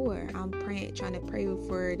before. I'm trying to pray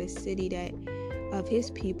for the city of his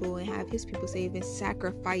people and have his people saved and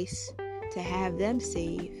sacrifice to have them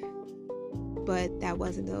saved. But that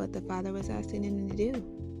wasn't what the Father was asking him to do.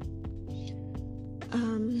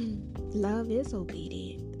 Love is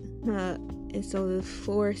obedient. And so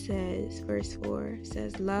verse 4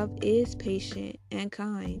 says, love is patient and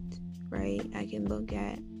kind, right? I can look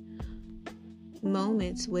at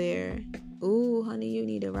moments where, ooh, honey, you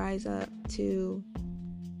need to rise up to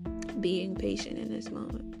being patient in this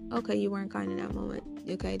moment. Okay, you weren't kind in that moment.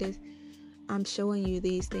 Okay, I'm showing you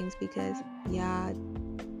these things because Yah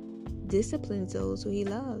disciplines those who he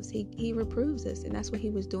loves. He reproves us, and that's what he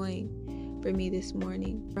was doing for me this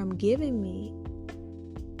morning, from giving me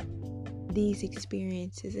these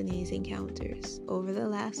experiences and these encounters over the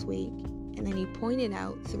last week. And then he pointed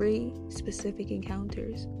out 3 specific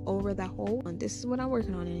encounters over the whole one. This is what I'm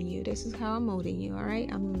working on in you. This is how I'm molding you, all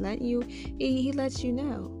right? I'm letting you, he lets you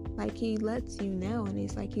know. Like, he lets you know, and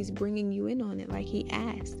it's like he's bringing you in on it, like he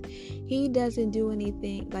asked. He doesn't do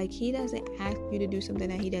anything, like he doesn't ask you to do something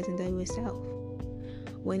that he doesn't do himself.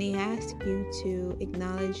 When he asks you to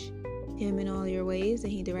acknowledge him in all your ways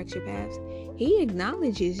and he directs your paths, he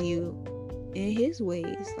acknowledges you in his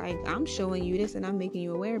ways. Like, I'm showing you this and I'm making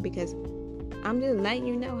you aware because I'm just letting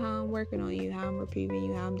you know how I'm working on you, how I'm reproving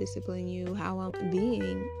you, how I'm disciplining you, how I'm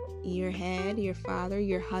being your head, your father,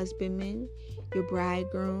 your husbandman, your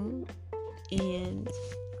bridegroom. And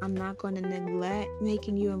I'm not going to neglect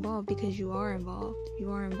making you involved because you are involved.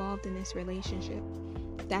 You are involved in this relationship.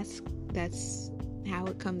 That's how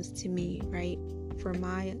it comes to me, right? For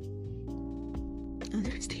my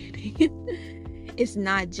understanding. It's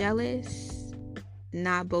not jealous,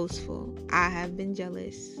 not boastful. I have been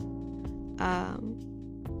jealous.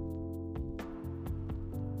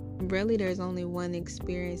 Really, there's only one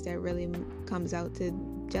experience that really comes out to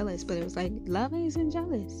jealous, but it was like, love isn't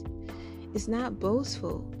jealous. It's not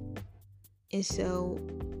boastful. And so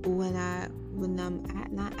when I'm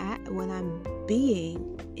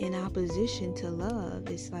being in opposition to love,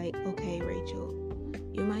 it's like, okay, Rachel,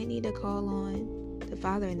 you might need to call on the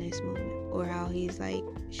Father in this moment, or how he's like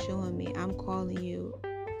showing me, I'm calling you,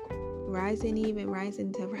 rising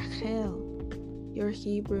to Rachel, your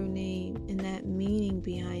Hebrew name, and that meaning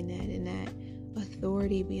behind that, and that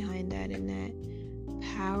authority behind that, and that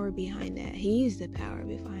power behind that. He's the power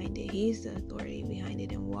behind it. He's the authority behind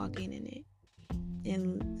it, and walking in it.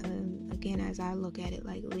 And again, as I look at it,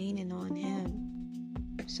 like leaning on him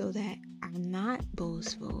so that I'm not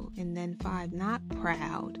boastful. And then 5, not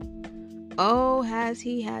proud. Oh, has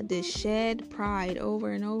he had to shed pride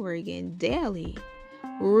over and over again daily?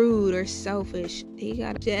 Rude or selfish. He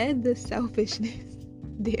got to shed the selfishness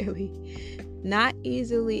daily. Not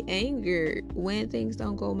easily angered when things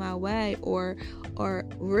don't go my way, or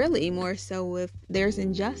really more so if there's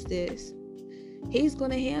injustice. He's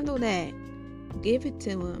going to handle that. Give it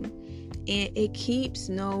to him. And it keeps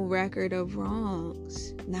no record of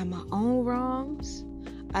wrongs. Not my own wrongs,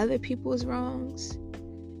 other people's wrongs.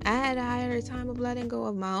 I had a higher time of letting go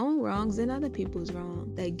of my own wrongs than other people's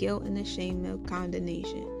wrongs. That guilt and the shame of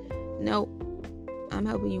condemnation. Nope. I'm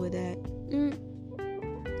helping you with that.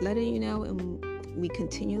 Letting you know, and we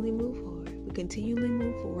continually move forward. We continually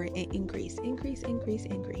move forward and increase.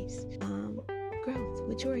 Growth,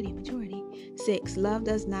 maturity. 6, love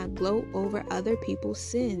does not gloat over other people's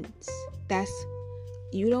sins. That's,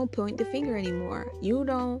 you don't point the finger anymore. You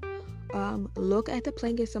don't look at the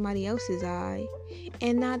plank in somebody else's eye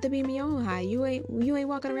and not to be my own high. You ain't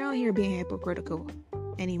walking around here being hypocritical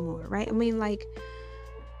anymore, right? I mean, like,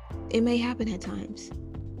 it may happen at times,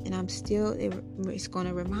 and it's going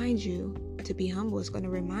to remind you to be humble. It's going to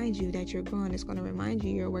remind you that you're growing. It's going to remind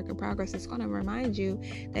you you're a work in progress. It's going to remind you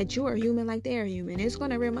that you are human like they are human. It's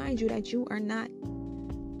going to remind you that you are not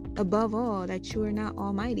above all, that you are not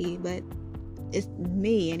almighty, but it's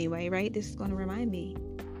me anyway, right? This is going to remind me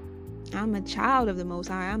I'm a child of the Most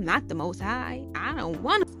High. I'm not the Most High. I don't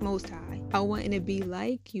want the Most High. I want to be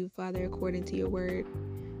like you, Father, according to your word,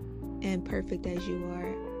 and perfect as you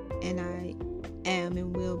are. And I am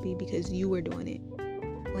and will be because you were doing it.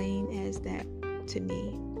 Plain as that to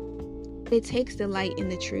me. It takes delight in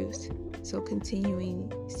the truth. So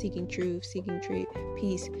continuing seeking truth,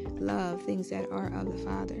 peace, love, things that are of the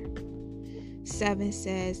Father. 7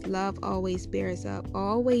 says, love always bears up,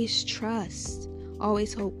 always trust,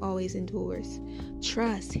 always hope, always endures.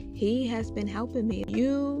 Trust. He has been helping me.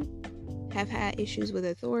 You have had issues with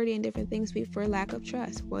authority and different things for lack of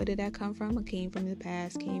trust. Where did that come from? It came from the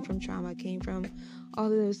past, came from trauma, came from all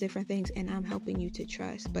of those different things, and I'm helping you to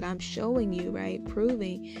trust. But I'm showing you, right,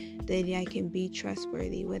 proving that I can be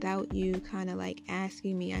trustworthy without you kind of like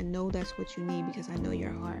asking me. I know that's what you need because I know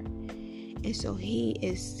your heart. And so he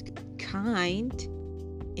is kind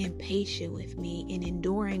and patient with me and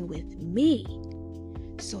enduring with me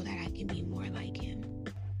so that I can be more like him.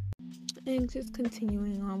 And just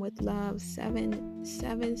continuing on with love, 7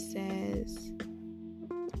 says,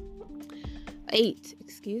 8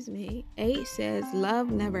 says,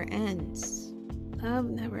 love never ends. Love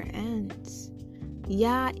never ends.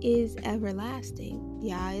 Yah is everlasting.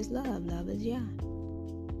 Yah is love. Love is Yah.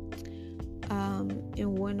 And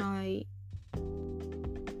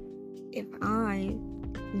if I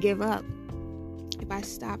give up, if I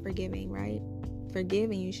stop forgiving, right?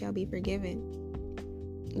 Forgiving, you shall be forgiven.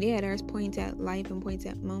 Yeah, there's points at life and points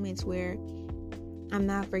at moments where I'm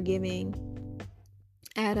not forgiving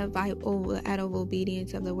out of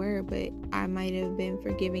obedience of the word, but I might have been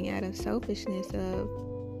forgiving out of selfishness of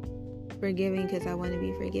forgiving because I want to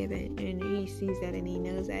be forgiven. And he sees that and he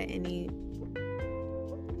knows that, and he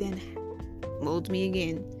then molds me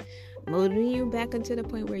again, molding you back into the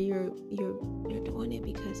point where you're doing it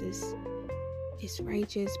because it's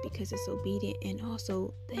righteous, because it's obedient, and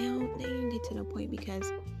also they don't get to the point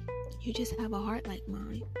because you just have a heart like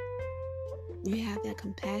mine. You have that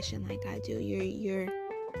compassion like I do. You're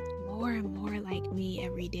more and more like me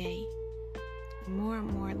every day, more and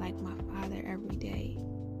more like my Father every day,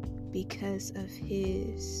 because of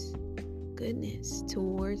his goodness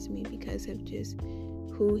towards me, because of just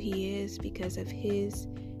who he is, because of his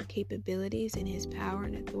capabilities and his power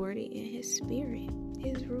and authority and his spirit,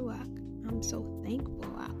 his ruach. I'm so thankful.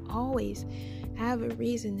 I always have a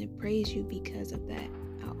reason to praise you because of that.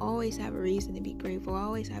 I always have a reason to be grateful. I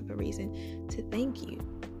always have a reason to thank you.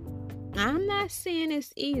 I'm not saying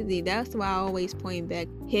it's easy. That's why I always point back,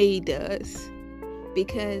 he does.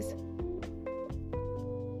 Because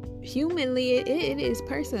humanly, it is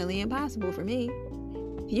personally impossible for me.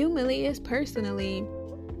 Humanly, it's personally,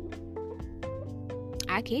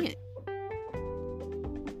 I can't.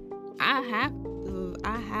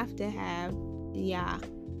 I have to have Yah,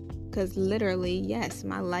 because literally, yes,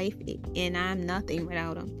 my life, and I'm nothing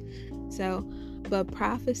without him. So, but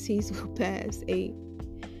prophecies will pass. 8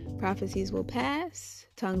 prophecies will pass,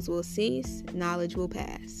 tongues will cease, knowledge will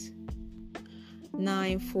pass.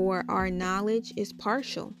 9 for our knowledge is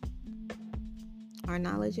partial. Our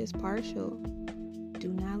knowledge is partial. Do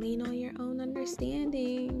not lean on your own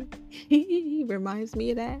understanding. He reminds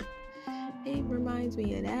me of that. It reminds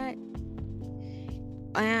me of that.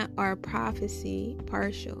 And our prophecy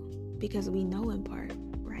partial, because we know in part,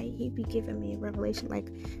 right? He be giving me a revelation,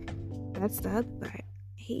 like that's the other part.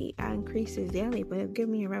 I increases daily, but it'll give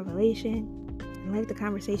me a revelation. And like the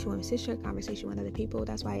conversation with my sister, conversation with other people.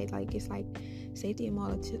 That's why it's like safety and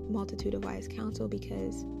multitude of wise counsel,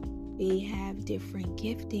 because we have different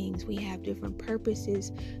giftings, we have different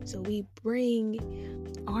purposes. So we bring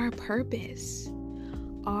our purpose,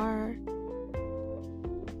 our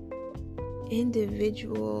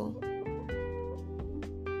individual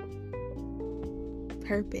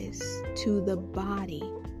purpose to the body.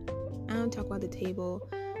 I don't talk about the table.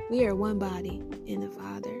 We are one body in the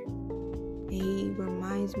Father. And he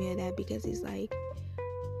reminds me of that because he's like,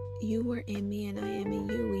 you were in me and I am in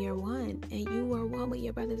you. We are one. And you are one with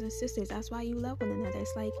your brothers and sisters. That's why you love one another.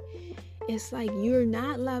 It's like you're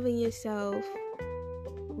not loving yourself.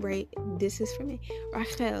 Right? This is for me.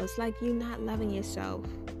 Rachel, it's like you're not loving yourself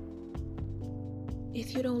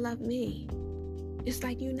if you don't love me. It's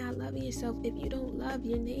like you're not loving yourself if you don't love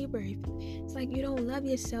your neighbor. It's like you don't love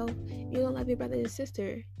yourself. You don't love your brother and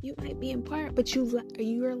sister. You might be in part, but you're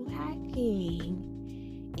lacking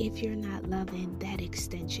if you're not loving that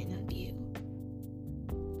extension of you.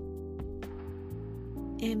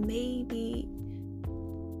 And maybe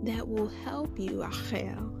that will help you,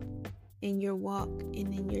 Rachel, in your walk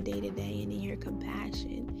and in your day-to-day and in your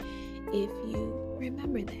compassion, if you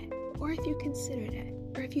remember that, or if you consider that,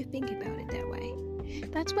 or if you think about it that way.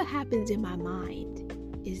 That's what happens in my mind,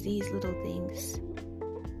 is these little things,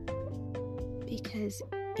 because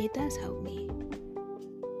it does help me.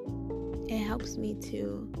 It helps me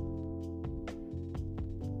to,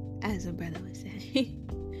 as a brother would say,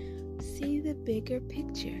 see the bigger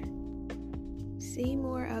picture, see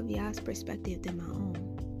more of Yah's perspective than my own.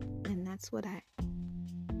 And that's what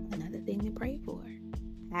another thing to pray for,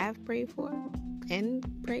 have prayed for, and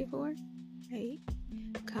pray for, right?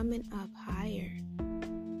 Coming up higher,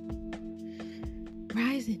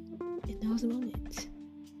 rising in those moments.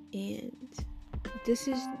 And this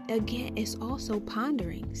is, again, it's also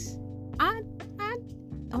ponderings. I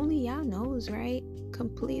only Yah knows, right?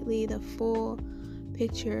 Completely the full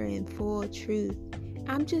picture and full truth.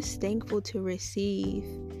 I'm just thankful to receive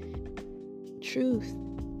truth,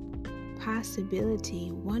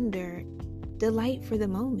 possibility, wonder, delight for the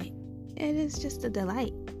moment. It is just a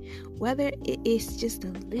delight. Whether it's just a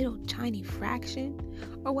little tiny fraction,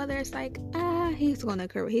 or whether it's like, he's gonna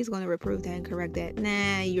reprove that and correct that.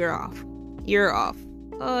 Nah, you're off.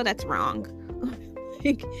 Oh, that's wrong.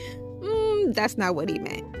 Like, that's not what he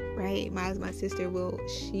meant, right? My sister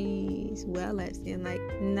she's well at saying like,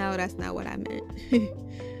 no, that's not what I meant.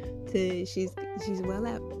 She's well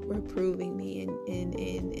at reproving me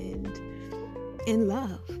in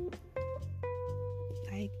love.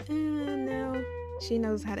 Like, no. She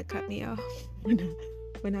knows how to cut me off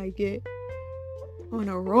when I get on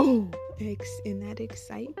a roll in that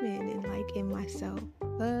excitement and like in myself.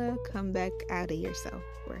 Come back out of yourself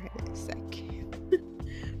for a second.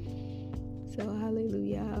 So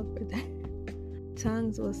hallelujah for that.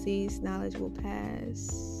 Tongues will cease, knowledge will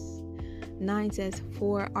pass. 9 says,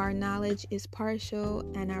 for our knowledge is partial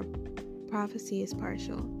and our prophecy is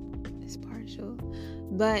partial. It's partial.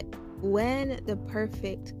 But when the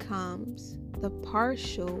perfect comes, the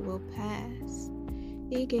partial will pass.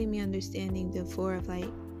 He gave me understanding before of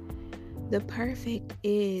like, the perfect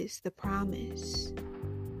is the promise,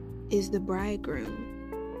 is the bridegroom.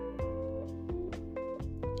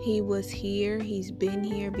 He was here, he's been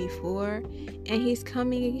here before, and he's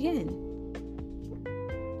coming again.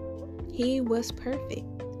 He was perfect.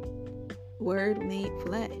 Word made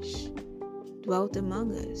flesh, dwelt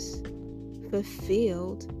among us,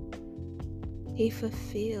 fulfilled. He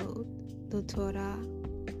fulfilled the Torah.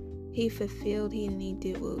 He fulfilled, and he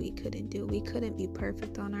did what we couldn't do. We couldn't be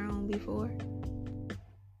perfect on our own before.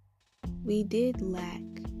 We did lack.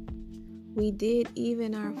 We did,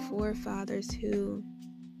 even our forefathers who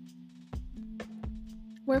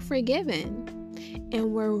were forgiven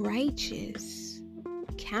and were righteous,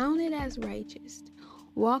 counted as righteous,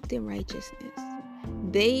 walked in righteousness.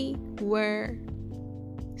 They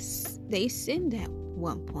sinned at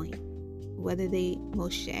one point. Whether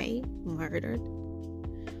Moshe murdered,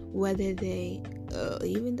 whether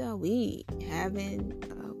even though we haven't,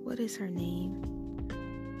 what is her name?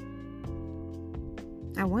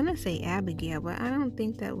 I want to say Abigail, but I don't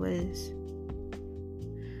think that was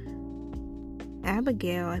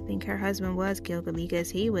Abigail. I think her husband was killed because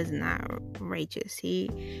he was not righteous.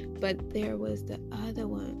 But there was the other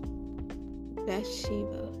one,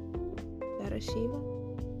 Bathsheba,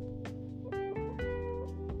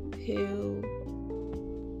 who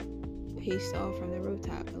he saw from the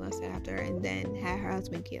rooftop and lusted after, and then had her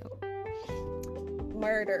husband killed,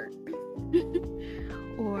 murdered,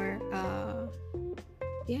 or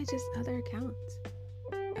just other accounts.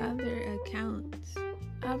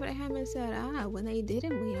 Abraham said, when they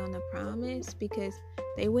didn't wait on the promise, because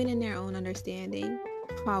they went in their own understanding.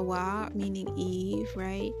 Hawa, meaning Eve,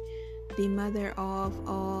 right? The mother of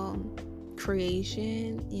all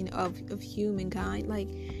creation, of humankind. Like,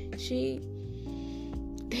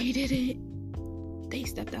 they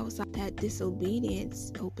stepped outside. That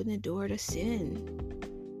disobedience opened the door to sin,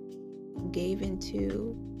 gave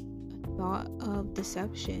into a thought of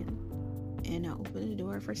deception, and opened the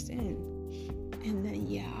door for sin. And then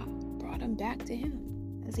Yah brought him back to him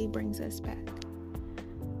as he brings us back.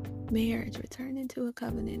 Marriage returned into a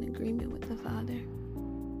covenant agreement with the Father.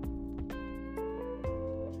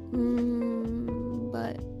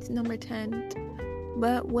 But number 10,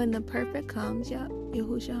 but when the perfect comes,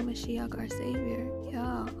 Yahushua Mashiach, our Savior,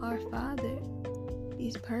 Yah, our Father,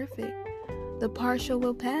 He's perfect. The partial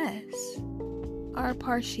will pass. Our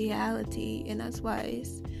partiality, and that's why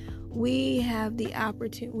we have the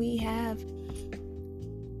opportunity,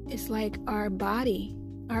 it's like our body,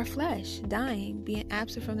 our flesh, dying, being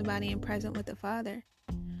absent from the body and present with the Father,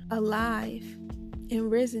 alive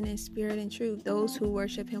and risen in spirit and truth. Those who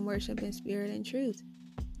worship him worship in spirit and truth.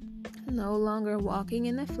 No longer walking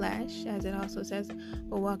in the flesh, as it also says,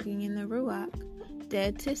 but walking in the Ruach,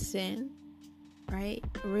 dead to sin, right?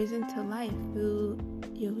 Risen to life through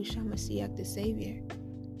Yahushua Mashiach, the Savior.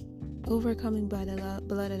 Overcoming by the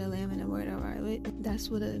blood of the Lamb and the word of our lips. That's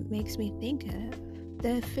what it makes me think of.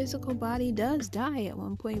 The physical body does die at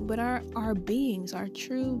one point, but our beings, our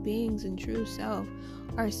true beings and true self,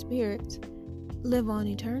 our spirits, live on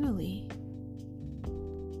eternally.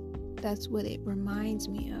 That's what it reminds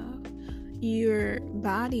me of. Your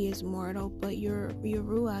body is mortal, but your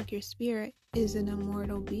Ruach, your spirit, is an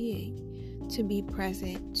immortal being to be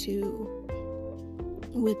present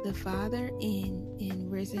with the Father in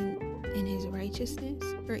risen in his righteousness,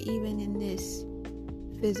 or even in this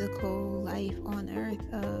physical life on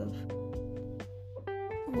earth of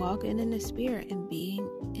walking in the spirit and being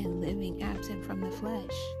and living absent from the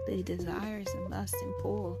flesh, the desires and lust and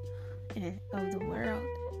pull of the world.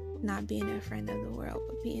 Not being a friend of the world,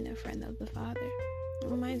 but being a friend of the Father. It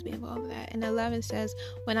reminds me of all of that. And 11 says,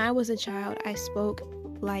 when I was a child, I spoke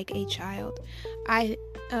like a child. I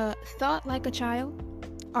thought like a child,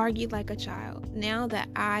 argued like a child. Now that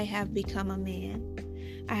I have become a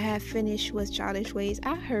man, I have finished with childish ways.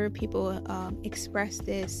 I heard people express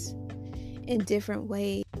this in different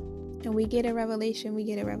ways. And we get a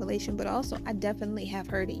revelation, but also I definitely have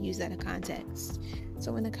heard it used out of context.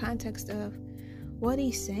 So in the context of what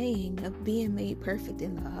he's saying of being made perfect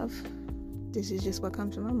in love, this is just what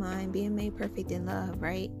comes to my mind, being made perfect in love,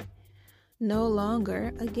 right? No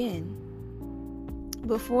longer, again,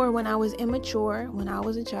 before when I was immature, when I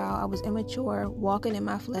was a child, I was immature, walking in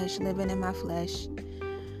my flesh, living in my flesh,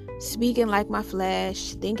 speaking like my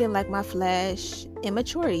flesh, thinking like my flesh,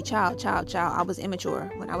 immaturity, child. I was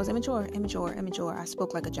immature. When I was immature. I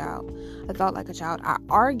spoke like a child. I thought like a child. I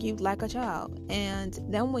argued like a child. And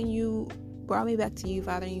then when you brought me back to you,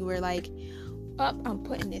 Father, and you were like, I'm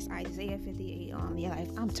putting this Isaiah 58 on your life.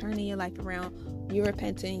 I'm turning your life around. You're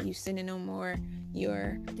repenting. You sinning no more.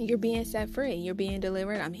 You're being set free. You're being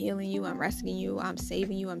delivered. I'm healing you. I'm rescuing you. I'm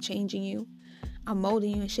saving you. I'm changing you. I'm molding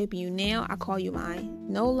you and shaping you. Now I call you mine.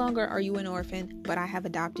 No longer are you an orphan, but I have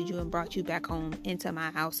adopted you and brought you back home into my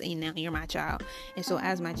house, and now you're my child. And so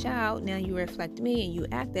as my child, now you reflect me and you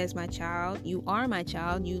act as my child. You are my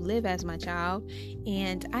child. You live as my child,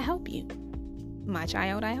 and I help you. My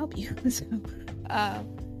child, I help you.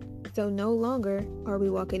 So no longer are we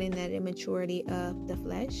walking in that immaturity of the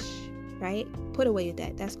flesh, right? Put away with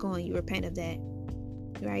that. That's gone. You repent of that,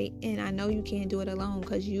 right? And I know you can't do it alone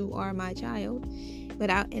because you are my child, but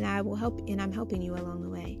I will help, and I'm helping you along the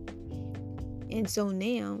way. And so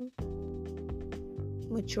now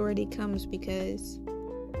maturity comes because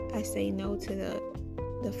I say no to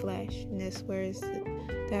the flesh, and that's where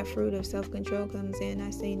that fruit of self-control comes in. I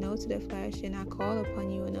say no to the flesh, and I call upon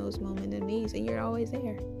you in those moments of needs, and you're always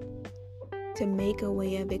there to make a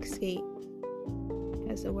way of escape.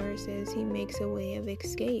 As the word says, he makes a way of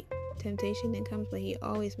escape. Temptation then comes, but he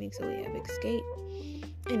always makes a way of escape.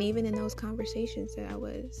 And even in those conversations that I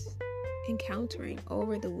was encountering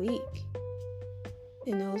over the week,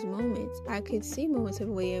 in those moments, I could see moments of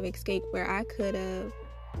a way of escape where I could have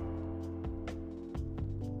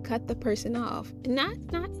cut the person off, not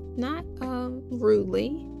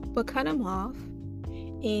rudely, but cut them off,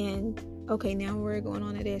 and okay, now we're going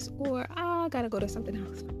on to this, or I gotta go to something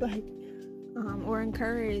else, but or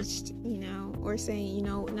encouraged, or saying,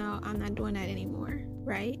 no, I'm not doing that anymore,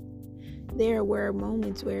 right? There were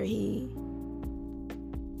moments where he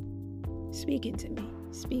speaking to me,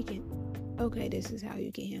 okay, this is how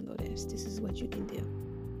you can handle this is what you can do,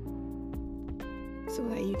 so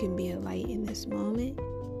that you can be a light in this moment.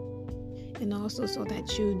 And also so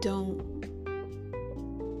that you don't,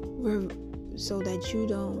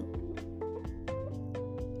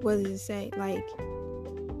 what does it say? Like,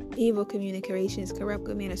 evil communications corrupt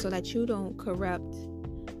good manners, so that you don't corrupt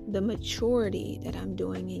the maturity that I'm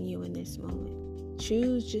doing in you in this moment.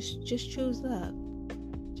 Just choose love.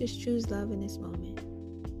 Just choose love in this moment.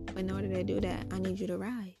 In order to do that, I need you to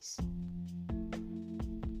rise.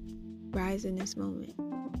 Rise in this moment.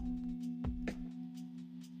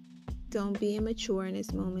 Don't be immature in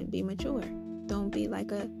this moment. Be mature. Don't be like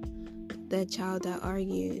the child that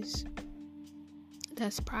argues.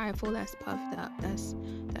 That's prideful. That's puffed up. That's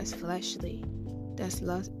fleshly. That's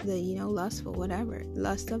lustful. Whatever.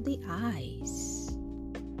 Lust of the eyes.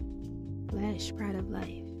 flesh, pride of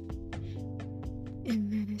life.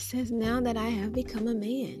 And then it says, now that I have become a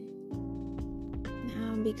man,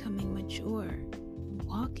 now I'm becoming mature, I'm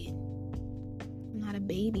walking. I'm not a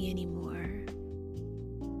baby anymore.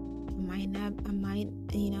 I might,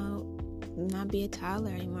 not be a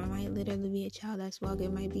toddler anymore. I might literally be a child that's walking.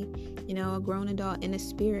 It might be, a grown adult in the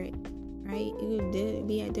spirit, right? You could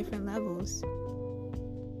be at different levels.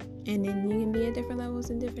 And then you can be at different levels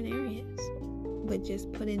in different areas. But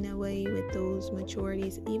just putting away with those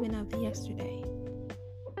maturities, even of yesterday,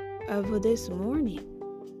 of this morning,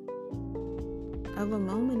 of a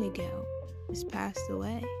moment ago, is passed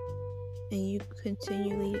away. And you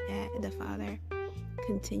continually add, the Father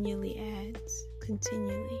continually adds,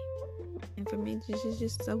 continually. And for me, this is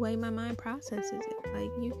just the way my mind processes it.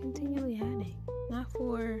 Like, you continually adding. Not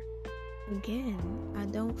for, again, I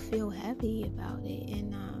don't feel heavy about it.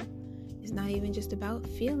 And it's not even just about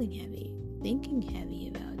feeling heavy, thinking heavy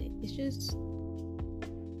about it. It's just,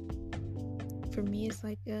 for me, it's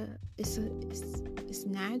like it's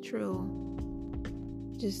natural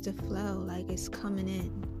just to flow. Like, it's coming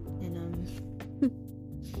in.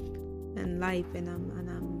 And life, and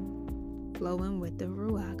I'm flowing with the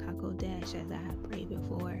Ruach HaKodesh, as I have prayed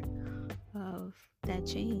before, of that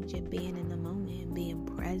change and being in the moment and being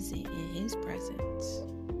present in His presence.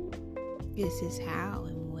 This is how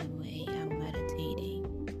and when way I'm meditating.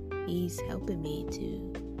 He's helping me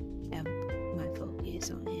to have my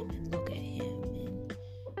focus on Him and look at Him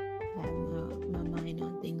and have my mind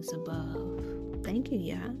on things above. Thank you,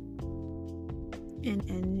 Yah. And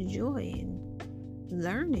enjoy and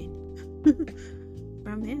learning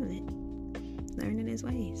from Him and learning His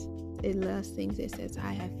ways. The last things it says,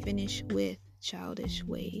 I have finished with childish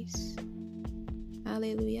ways.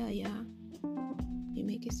 Hallelujah, Yah. You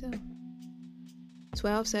make it so.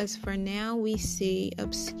 12 says, for now we see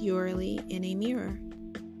obscurely in a mirror,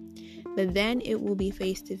 but then it will be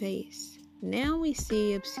face to face. Now we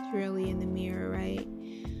see obscurely in the mirror, right?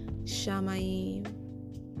 Shamayim,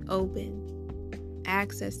 open.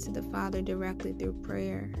 Access to the Father directly through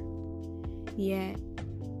prayer. Yet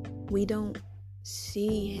we don't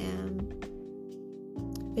see Him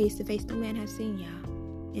face to face. No man has seen Yah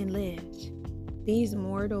and lived. These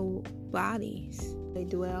mortal bodies, they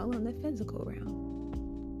dwell in the physical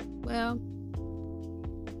realm. Well,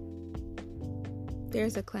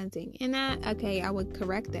 there's a cleansing. And I would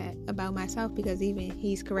correct that about myself, because even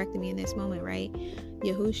He's correcting me in this moment, right?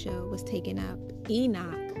 Yahusha was taken up.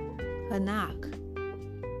 Hanach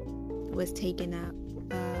was taken up.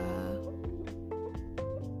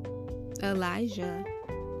 Elijah,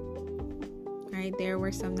 right? There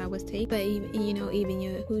were some that was taken. But even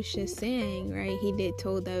Yahusha saying, right? He did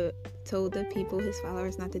told the people, His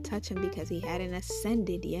followers, not to touch Him because He hadn't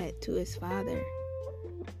ascended yet to His Father.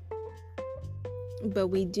 But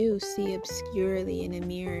we do see obscurely in a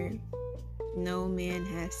mirror. No man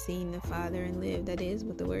has seen the Father and lived. That is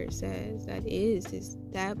what the word says.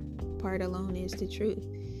 That part alone is the truth.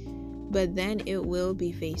 But then it will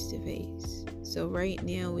be face to face. So right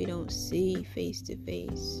now we don't see face to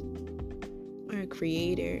face our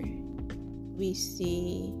Creator. We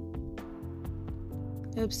see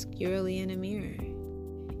obscurely in a mirror.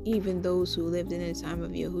 Even those who lived in the time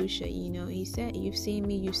of Yahusha, He said, you've seen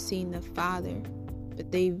me, you've seen the Father.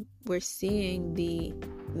 But they were seeing the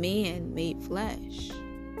man made flesh.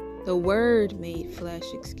 The Word made flesh,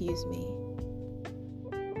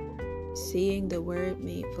 Seeing the Word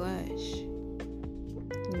made flesh.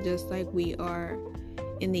 Just like we are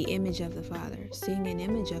in the image of the Father, seeing an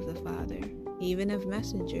image of the Father, even of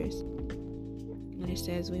messengers. And it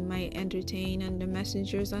says we might entertain under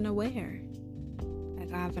messengers unaware.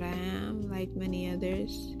 Like Abraham, like many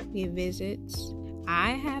others, give visits.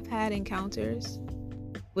 I have had encounters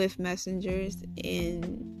with messengers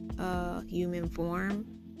in human form.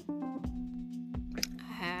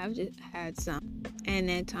 I have just had some.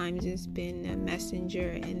 And at times it's been a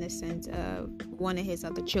messenger in the sense of one of His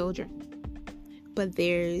other children. But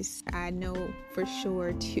I know for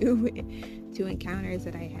sure two encounters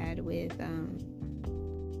that I had with,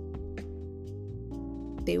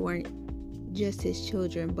 they weren't just His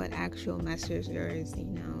children, but actual messengers,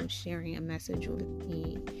 sharing a message with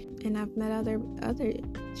me. And I've met other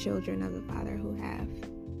children of the Father who have.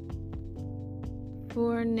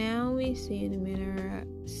 For now we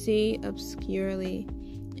see obscurely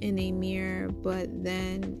in a mirror, but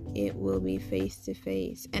then it will be face to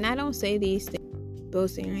face. And I don't say these things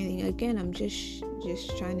boasting or anything. Again, I'm just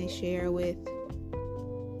trying to share with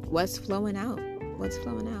what's flowing out.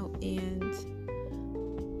 And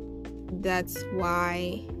that's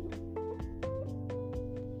why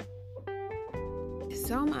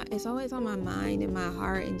it's always on my mind and my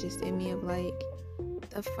heart and just in me of like,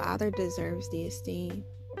 the Father deserves the esteem.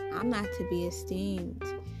 I'm not to be esteemed.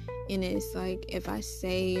 And it's like, if I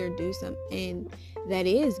say or do something that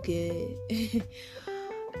is good,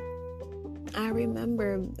 I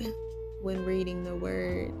remember when reading the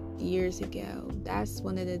word years ago, that's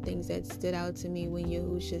one of the things that stood out to me when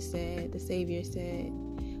Yahusha said, the Savior said,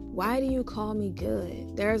 "Why do you call me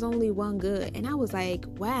good? There's only one good." And I was like,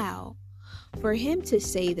 wow, for him to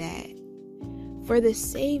say that, for the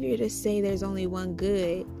Savior to say there's only one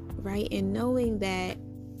good, right? And knowing that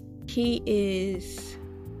he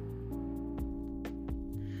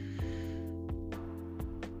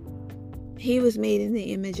was made in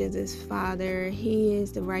the image of his Father. He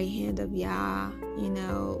is the right hand of Yah,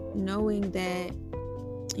 knowing that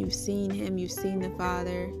you've seen him, you've seen the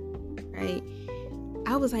Father, right?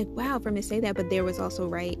 I was like, wow, for him to say that. But there was also,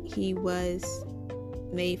 right, he was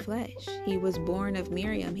made flesh. He was born of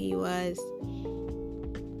Miriam. He was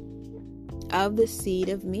of the seed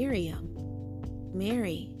of Mary,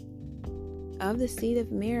 of the seed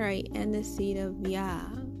of Mary and the seed of Yah.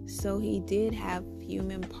 So he did have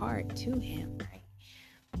human part to him, right?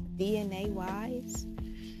 DNA wise.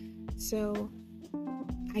 So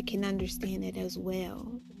I can understand it as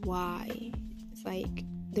well. Why? It's like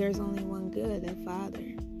there's only one good, the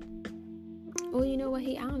Father. Well, you know what?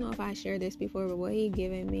 I don't know if I shared this before, but what he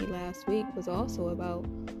given me last week was also about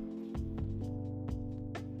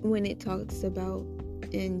when it talks about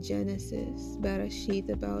in Genesis, Bereshith,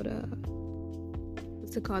 about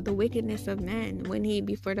what's it called? The wickedness of men. When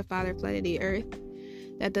before the Father flooded the earth,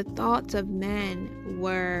 that the thoughts of men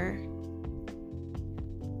were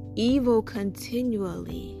evil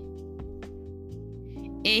continually.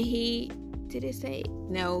 And did it say?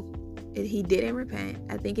 No, he didn't repent.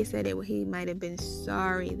 I think it said he might have been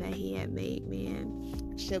sorry that he had made man.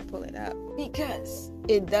 I should pull it up because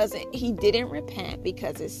he didn't repent,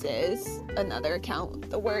 because it says another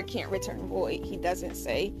account, the word can't return void. He doesn't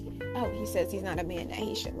say, he says he's not a man that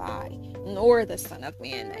he should lie, nor the son of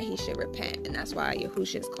man that he should repent. And that's why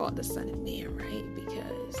Yahushua is called the son of man, right?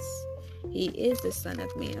 Because he is the son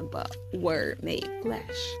of man, but word made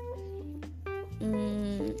flesh.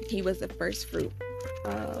 He was the first fruit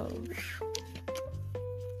of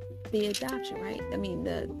the adoption, right? I mean,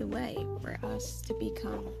 the way for us to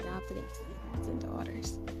become adopted into sons and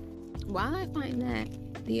daughters. While I find that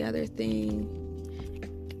the other thing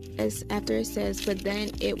is after it says, but then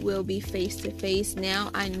it will be face to face. Now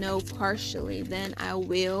I know partially, then I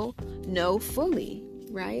will know fully,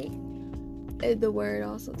 right? The word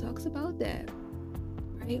also talks about that,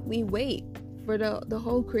 right? We wait for the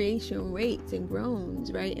whole creation waits and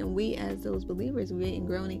groans, right? And we as those believers wait and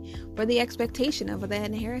groaning for the expectation of that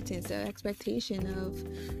inheritance, the expectation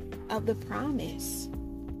of the promise.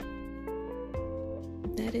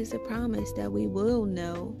 That is a promise that we will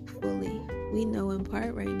know fully. We know in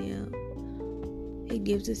part right now. It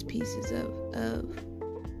gives us pieces of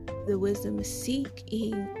the wisdom to seek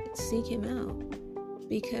him out,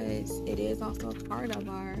 because it is also part of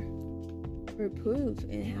our reproof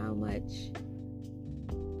in how much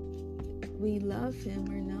we love him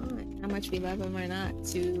or not,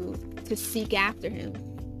 to seek after him,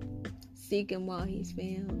 seek him while he's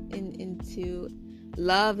found, and to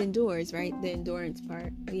love endures, right? The endurance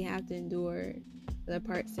part, we have to endure. The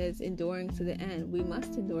part says enduring to the end. We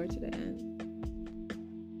must endure to the end,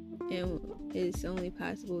 and it's only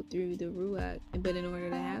possible through the Ruach. But in order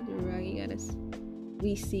to have the Ruach,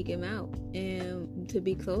 we seek him out, and to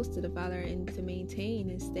be close to the Father, and to maintain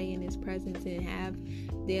and stay in his presence, and have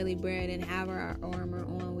daily bread, and have our armor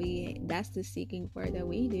on. That's the seeking part that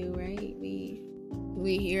we do, right? We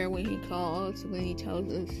hear when he calls, when he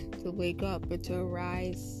tells us to wake up or to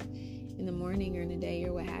arise in the morning or in the day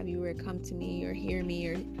or what have you, or come to me or hear me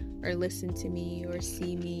or listen to me or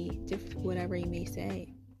see me, whatever he may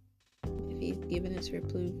say. If he's given us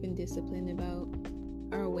reproof and discipline about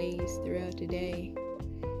our ways throughout the day,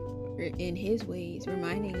 or in his ways,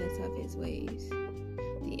 reminding us of his ways.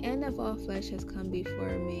 The end of all flesh has come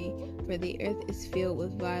before me, for the earth is filled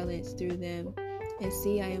with violence through them. And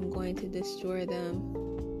see, I am going to destroy them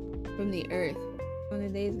from the earth. On the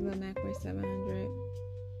days of Lamech were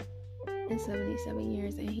 777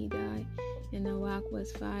 years, and he died. And Noach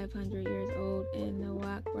was 500 years old, and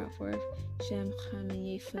Noach brought forth Shem, Ham, and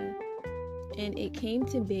Japheth. And it came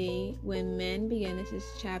to be when men began, this is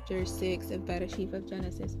chapter 6 of Bereshith of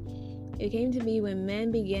Genesis. It came to be when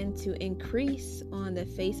men began to increase on the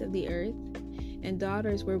face of the earth, and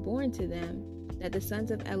daughters were born to them, that the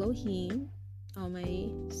sons of Elohim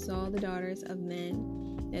Almighty saw the daughters of men,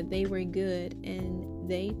 that they were good, and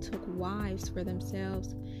they took wives for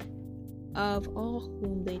themselves. of all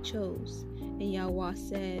whom they chose. And Yahweh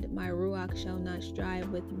said, My Ruach shall not strive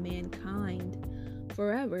with mankind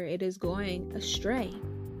forever. It is going astray.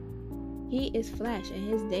 He is flesh, and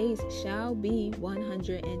his days shall be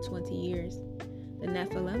 120 years. The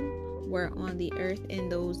Nephilim were on the earth in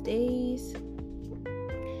those days,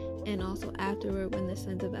 and also afterward, when the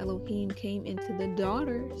sons of Elohim came into the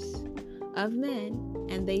daughters of men,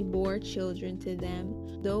 and they bore children to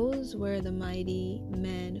them. Those were the mighty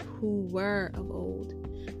men who were of old,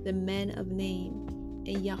 the men of name.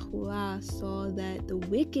 And Yahuwah saw that the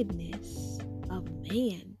wickedness of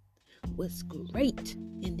man was great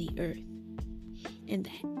in the earth, and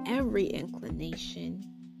that every inclination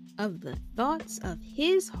of the thoughts of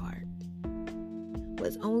his heart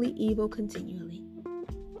was only evil continually.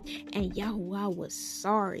 And Yahuwah was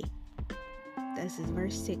sorry. This is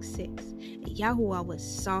verse 6:6. Yahuwah was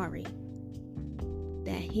sorry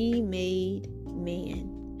that he made man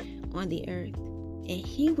on the earth, and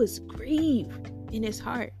he was grieved in his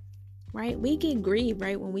heart. Right? We get grieved,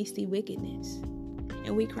 right, when we see wickedness,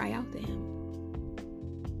 and we cry out to him.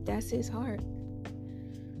 That's his heart.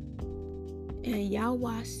 And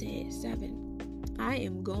Yahweh said, 7, I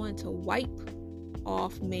am going to wipe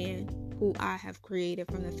off man who I have created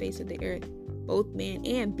from the face of the earth, both man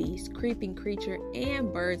and beast, creeping creature,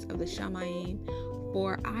 and birds of the Shamayim,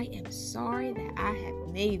 for I am sorry that I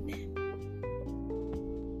have made them.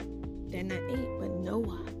 Then not 8, but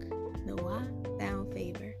Noah found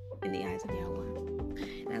favor in the eyes of Yahweh.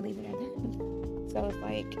 And I leave it at that. So it's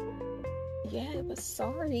like, yeah, it was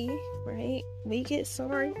sorry, right? We get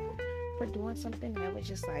sorry for doing something that was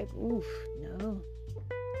just like, oof, no.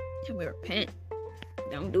 And we repent.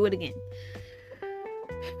 Don't do it again.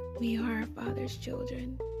 We are our Father's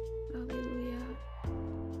children. Hallelujah.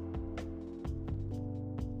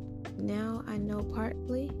 Now I know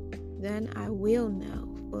partly, then I will know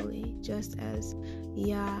fully, just as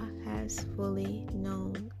Yah has fully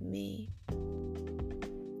known me.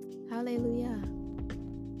 Hallelujah.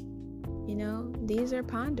 You know, these are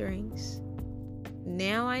ponderings.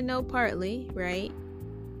 Now I know partly, right?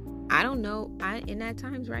 I don't know. And at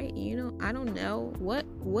times, right? You know, I don't know what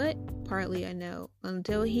partly I know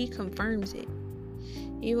until he confirms it.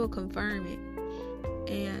 He will confirm it.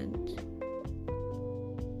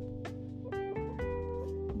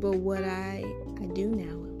 But what I do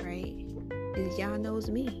now, right, is Yah knows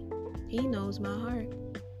me. He knows my heart.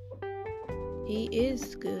 He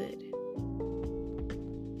is good.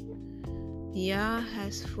 Yah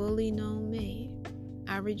has fully known me.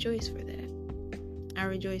 I rejoice for that.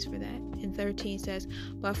 And 13 says,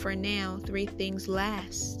 but for now, 3 things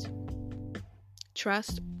last.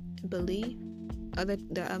 Trust, belief.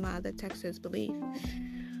 My other text says belief.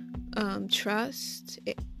 Trust,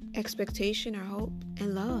 expectation or hope,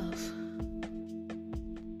 and love.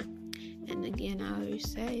 And again, I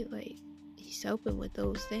always say, like, he's helping with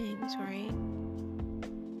those things, right?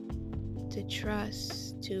 To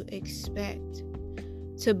trust, to expect,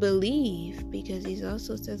 to believe, because he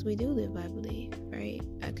also says we do live by belief, right?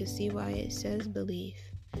 I could see why it says belief,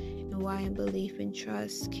 and why in belief and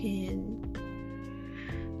trust can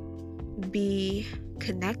be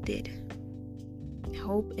connected.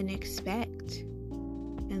 Hope and expect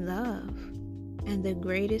and love. And the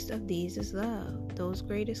greatest of these is love. Those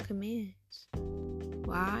greatest commands.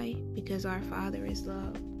 Why? Because our Father is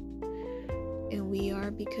love. And we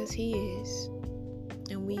are because he is.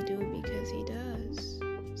 And we do it because he does.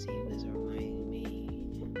 See, he was reminding me.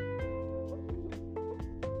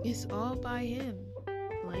 It's all by him.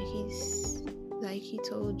 Like he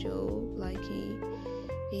told Job, like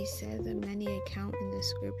he says in many account in the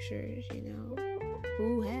scriptures, you know,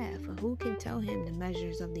 who can tell him the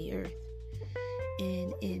measures of the earth?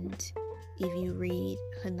 And if you read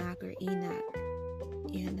Hanak or Enoch,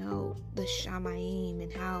 you know, the Shamayim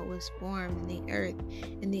and how it was formed in the earth,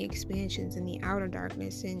 and the expansions and the outer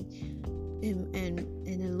darkness, and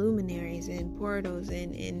the luminaries and portals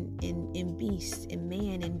and beasts and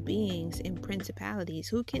man and beings and principalities.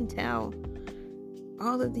 Who can tell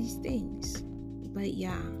all of these things but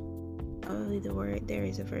Yah? Only the word, there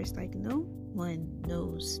is a verse like, no one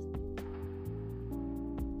knows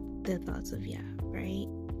the thoughts of Yah, right?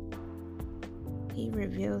 He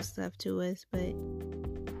reveals stuff to us, but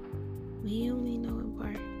we only know in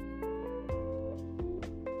part.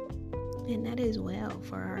 And that is well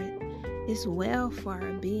for it's well for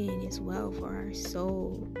our being, it's well for our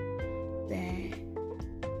soul, that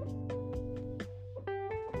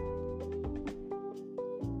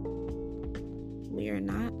we are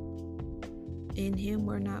not, in him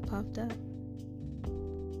we're not puffed up.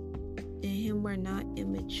 In him we're not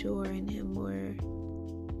immature. In him we're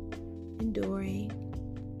enduring.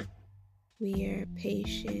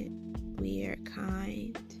 patient. We are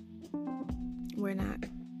kind. We're not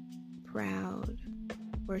proud.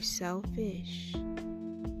 We're selfish.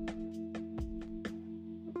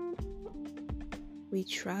 We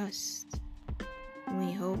trust.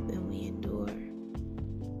 We hope and we endure.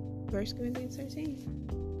 1 Corinthians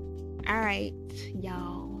 13. All right,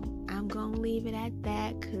 y'all. I'm going to leave it at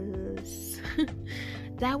that because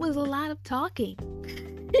that was a lot of talking.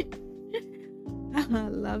 I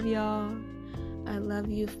love y'all. I love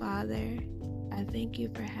you, Father. I thank you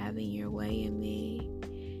for having your way in me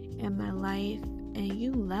and my life. And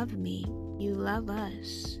you love me. You love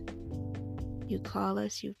us. You call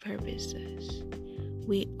us. You purpose us.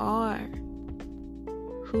 We are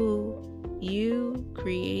who you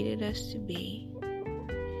created us to be.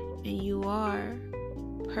 And you are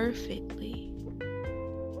perfectly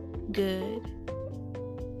good,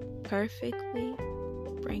 perfectly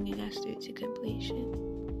bringing us through to completion.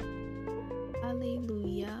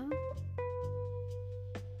 Hallelujah.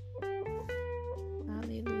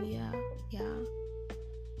 Hallelujah. Yeah.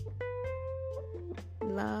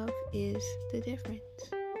 Love is the difference.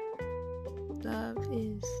 Love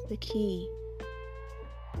is the key.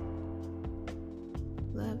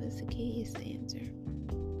 Love is the key is the answer.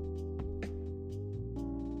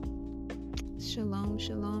 Shalom,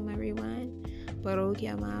 shalom, everyone. Baruch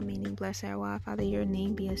Yah, meaning bless our Father, your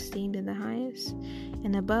name be esteemed in the highest.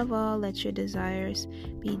 And above all, let your desires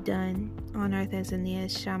be done on earth as in the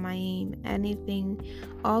Shamayim. Anything,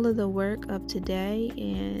 all of the work of today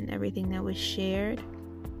and everything that was shared,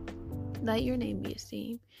 let your name be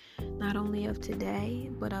esteemed. Not only of today,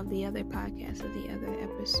 but of the other podcasts, of the other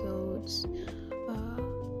episodes.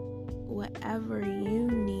 Whatever you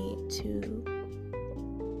need to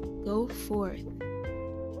go forth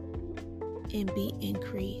and be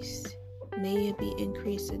increased. May it be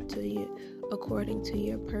increased unto you according to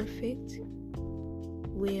your perfect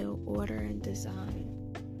will, order, and design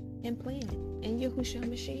and plan. In Yahushua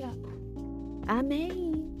Mashiach.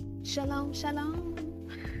 Amen. Shalom, shalom.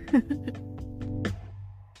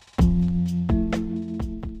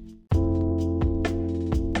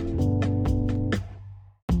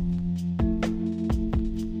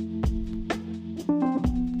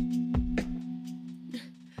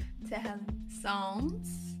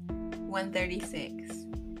 Psalms 136.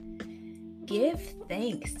 Give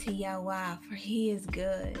thanks to Yahweh, for he is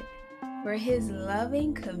good, for his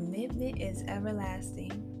loving commitment is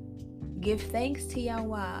everlasting. Give thanks to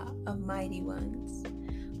Yahweh of mighty ones,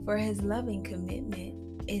 for his loving commitment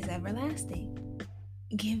is everlasting.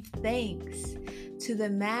 Give thanks to the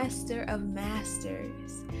Master of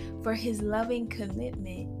masters, for his loving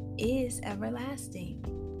commitment is everlasting.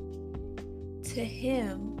 To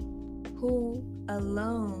him who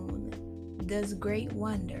alone does great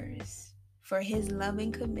wonders, for his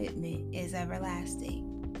loving commitment is everlasting.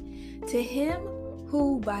 To him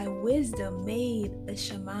who by wisdom made the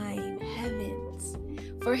Shemayim heavens,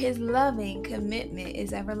 for his loving commitment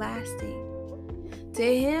is everlasting.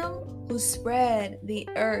 To him who spread the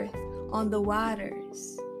earth on the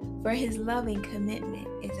waters, for his loving commitment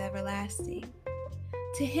is everlasting.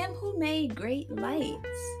 To him who made great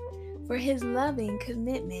lights, for his loving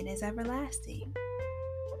commitment is everlasting.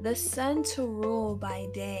 The sun to rule by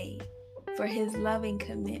day, for his loving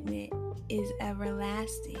commitment is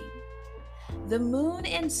everlasting. The moon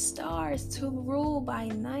and stars to rule by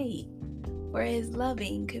night, for his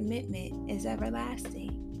loving commitment is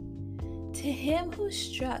everlasting. To him who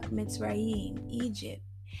struck Mitzrayim, Egypt,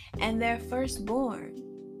 and their firstborn,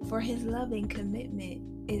 for his loving commitment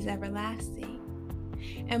is everlasting.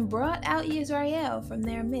 And brought out Israel from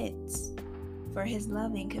their midst, for his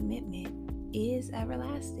loving commitment is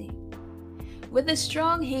everlasting. With a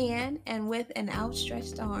strong hand and with an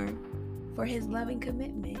outstretched arm, for his loving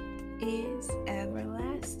commitment is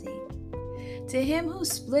everlasting. To him who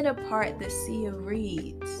split apart the sea of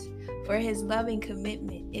reeds, for his loving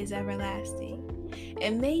commitment is everlasting,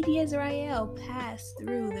 and made Israel pass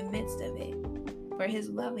through the midst of it, for his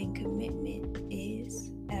loving commitment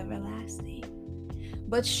is everlasting.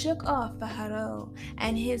 But shook off Pharaoh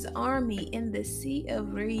and his army in the sea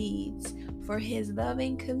of reeds, for his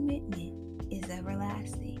loving commitment is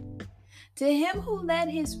everlasting. To him who led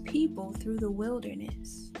his people through the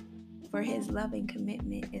wilderness, for his loving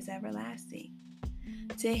commitment is everlasting.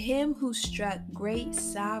 To him who struck great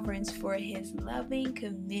sovereigns, for his loving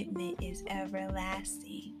commitment is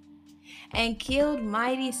everlasting. And killed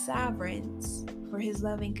mighty sovereigns, for his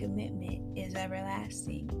loving commitment is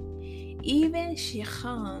everlasting. Even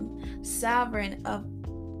Shechem, sovereign of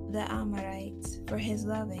the Amorites, for his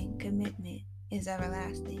loving commitment is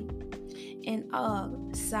everlasting. And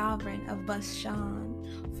Og, sovereign of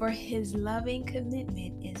Bashan, for his loving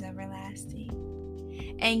commitment is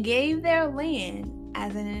everlasting. And gave their land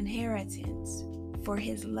as an inheritance, for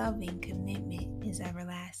his loving commitment is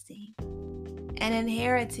everlasting. An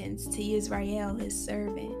inheritance to Israel, his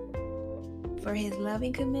servant, for his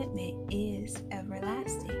loving commitment is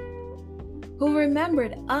everlasting. Who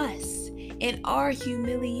remembered us in our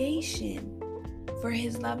humiliation, for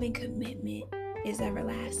his loving commitment is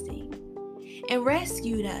everlasting. And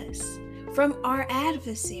rescued us from our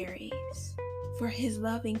adversaries, for his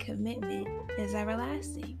loving commitment is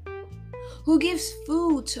everlasting. Who gives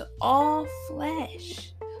food to all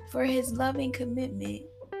flesh, for his loving commitment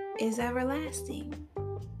is everlasting.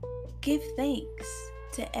 Give thanks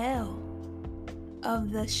to El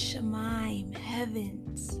of the Shemaim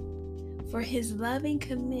heavens, for his loving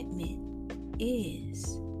commitment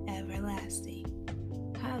is everlasting.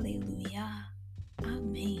 Hallelujah.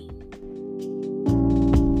 Amen.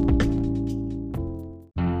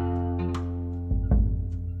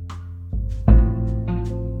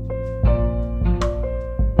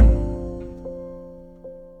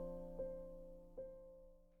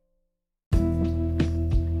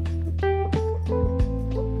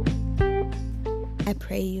 I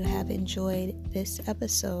pray you have enjoyed this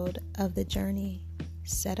episode of The Journey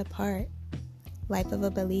Set Apart, Life of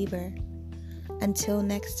a Believer. Until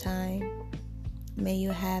next time, may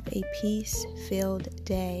you have a peace-filled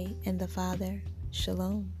day in the Father.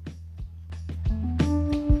 Shalom.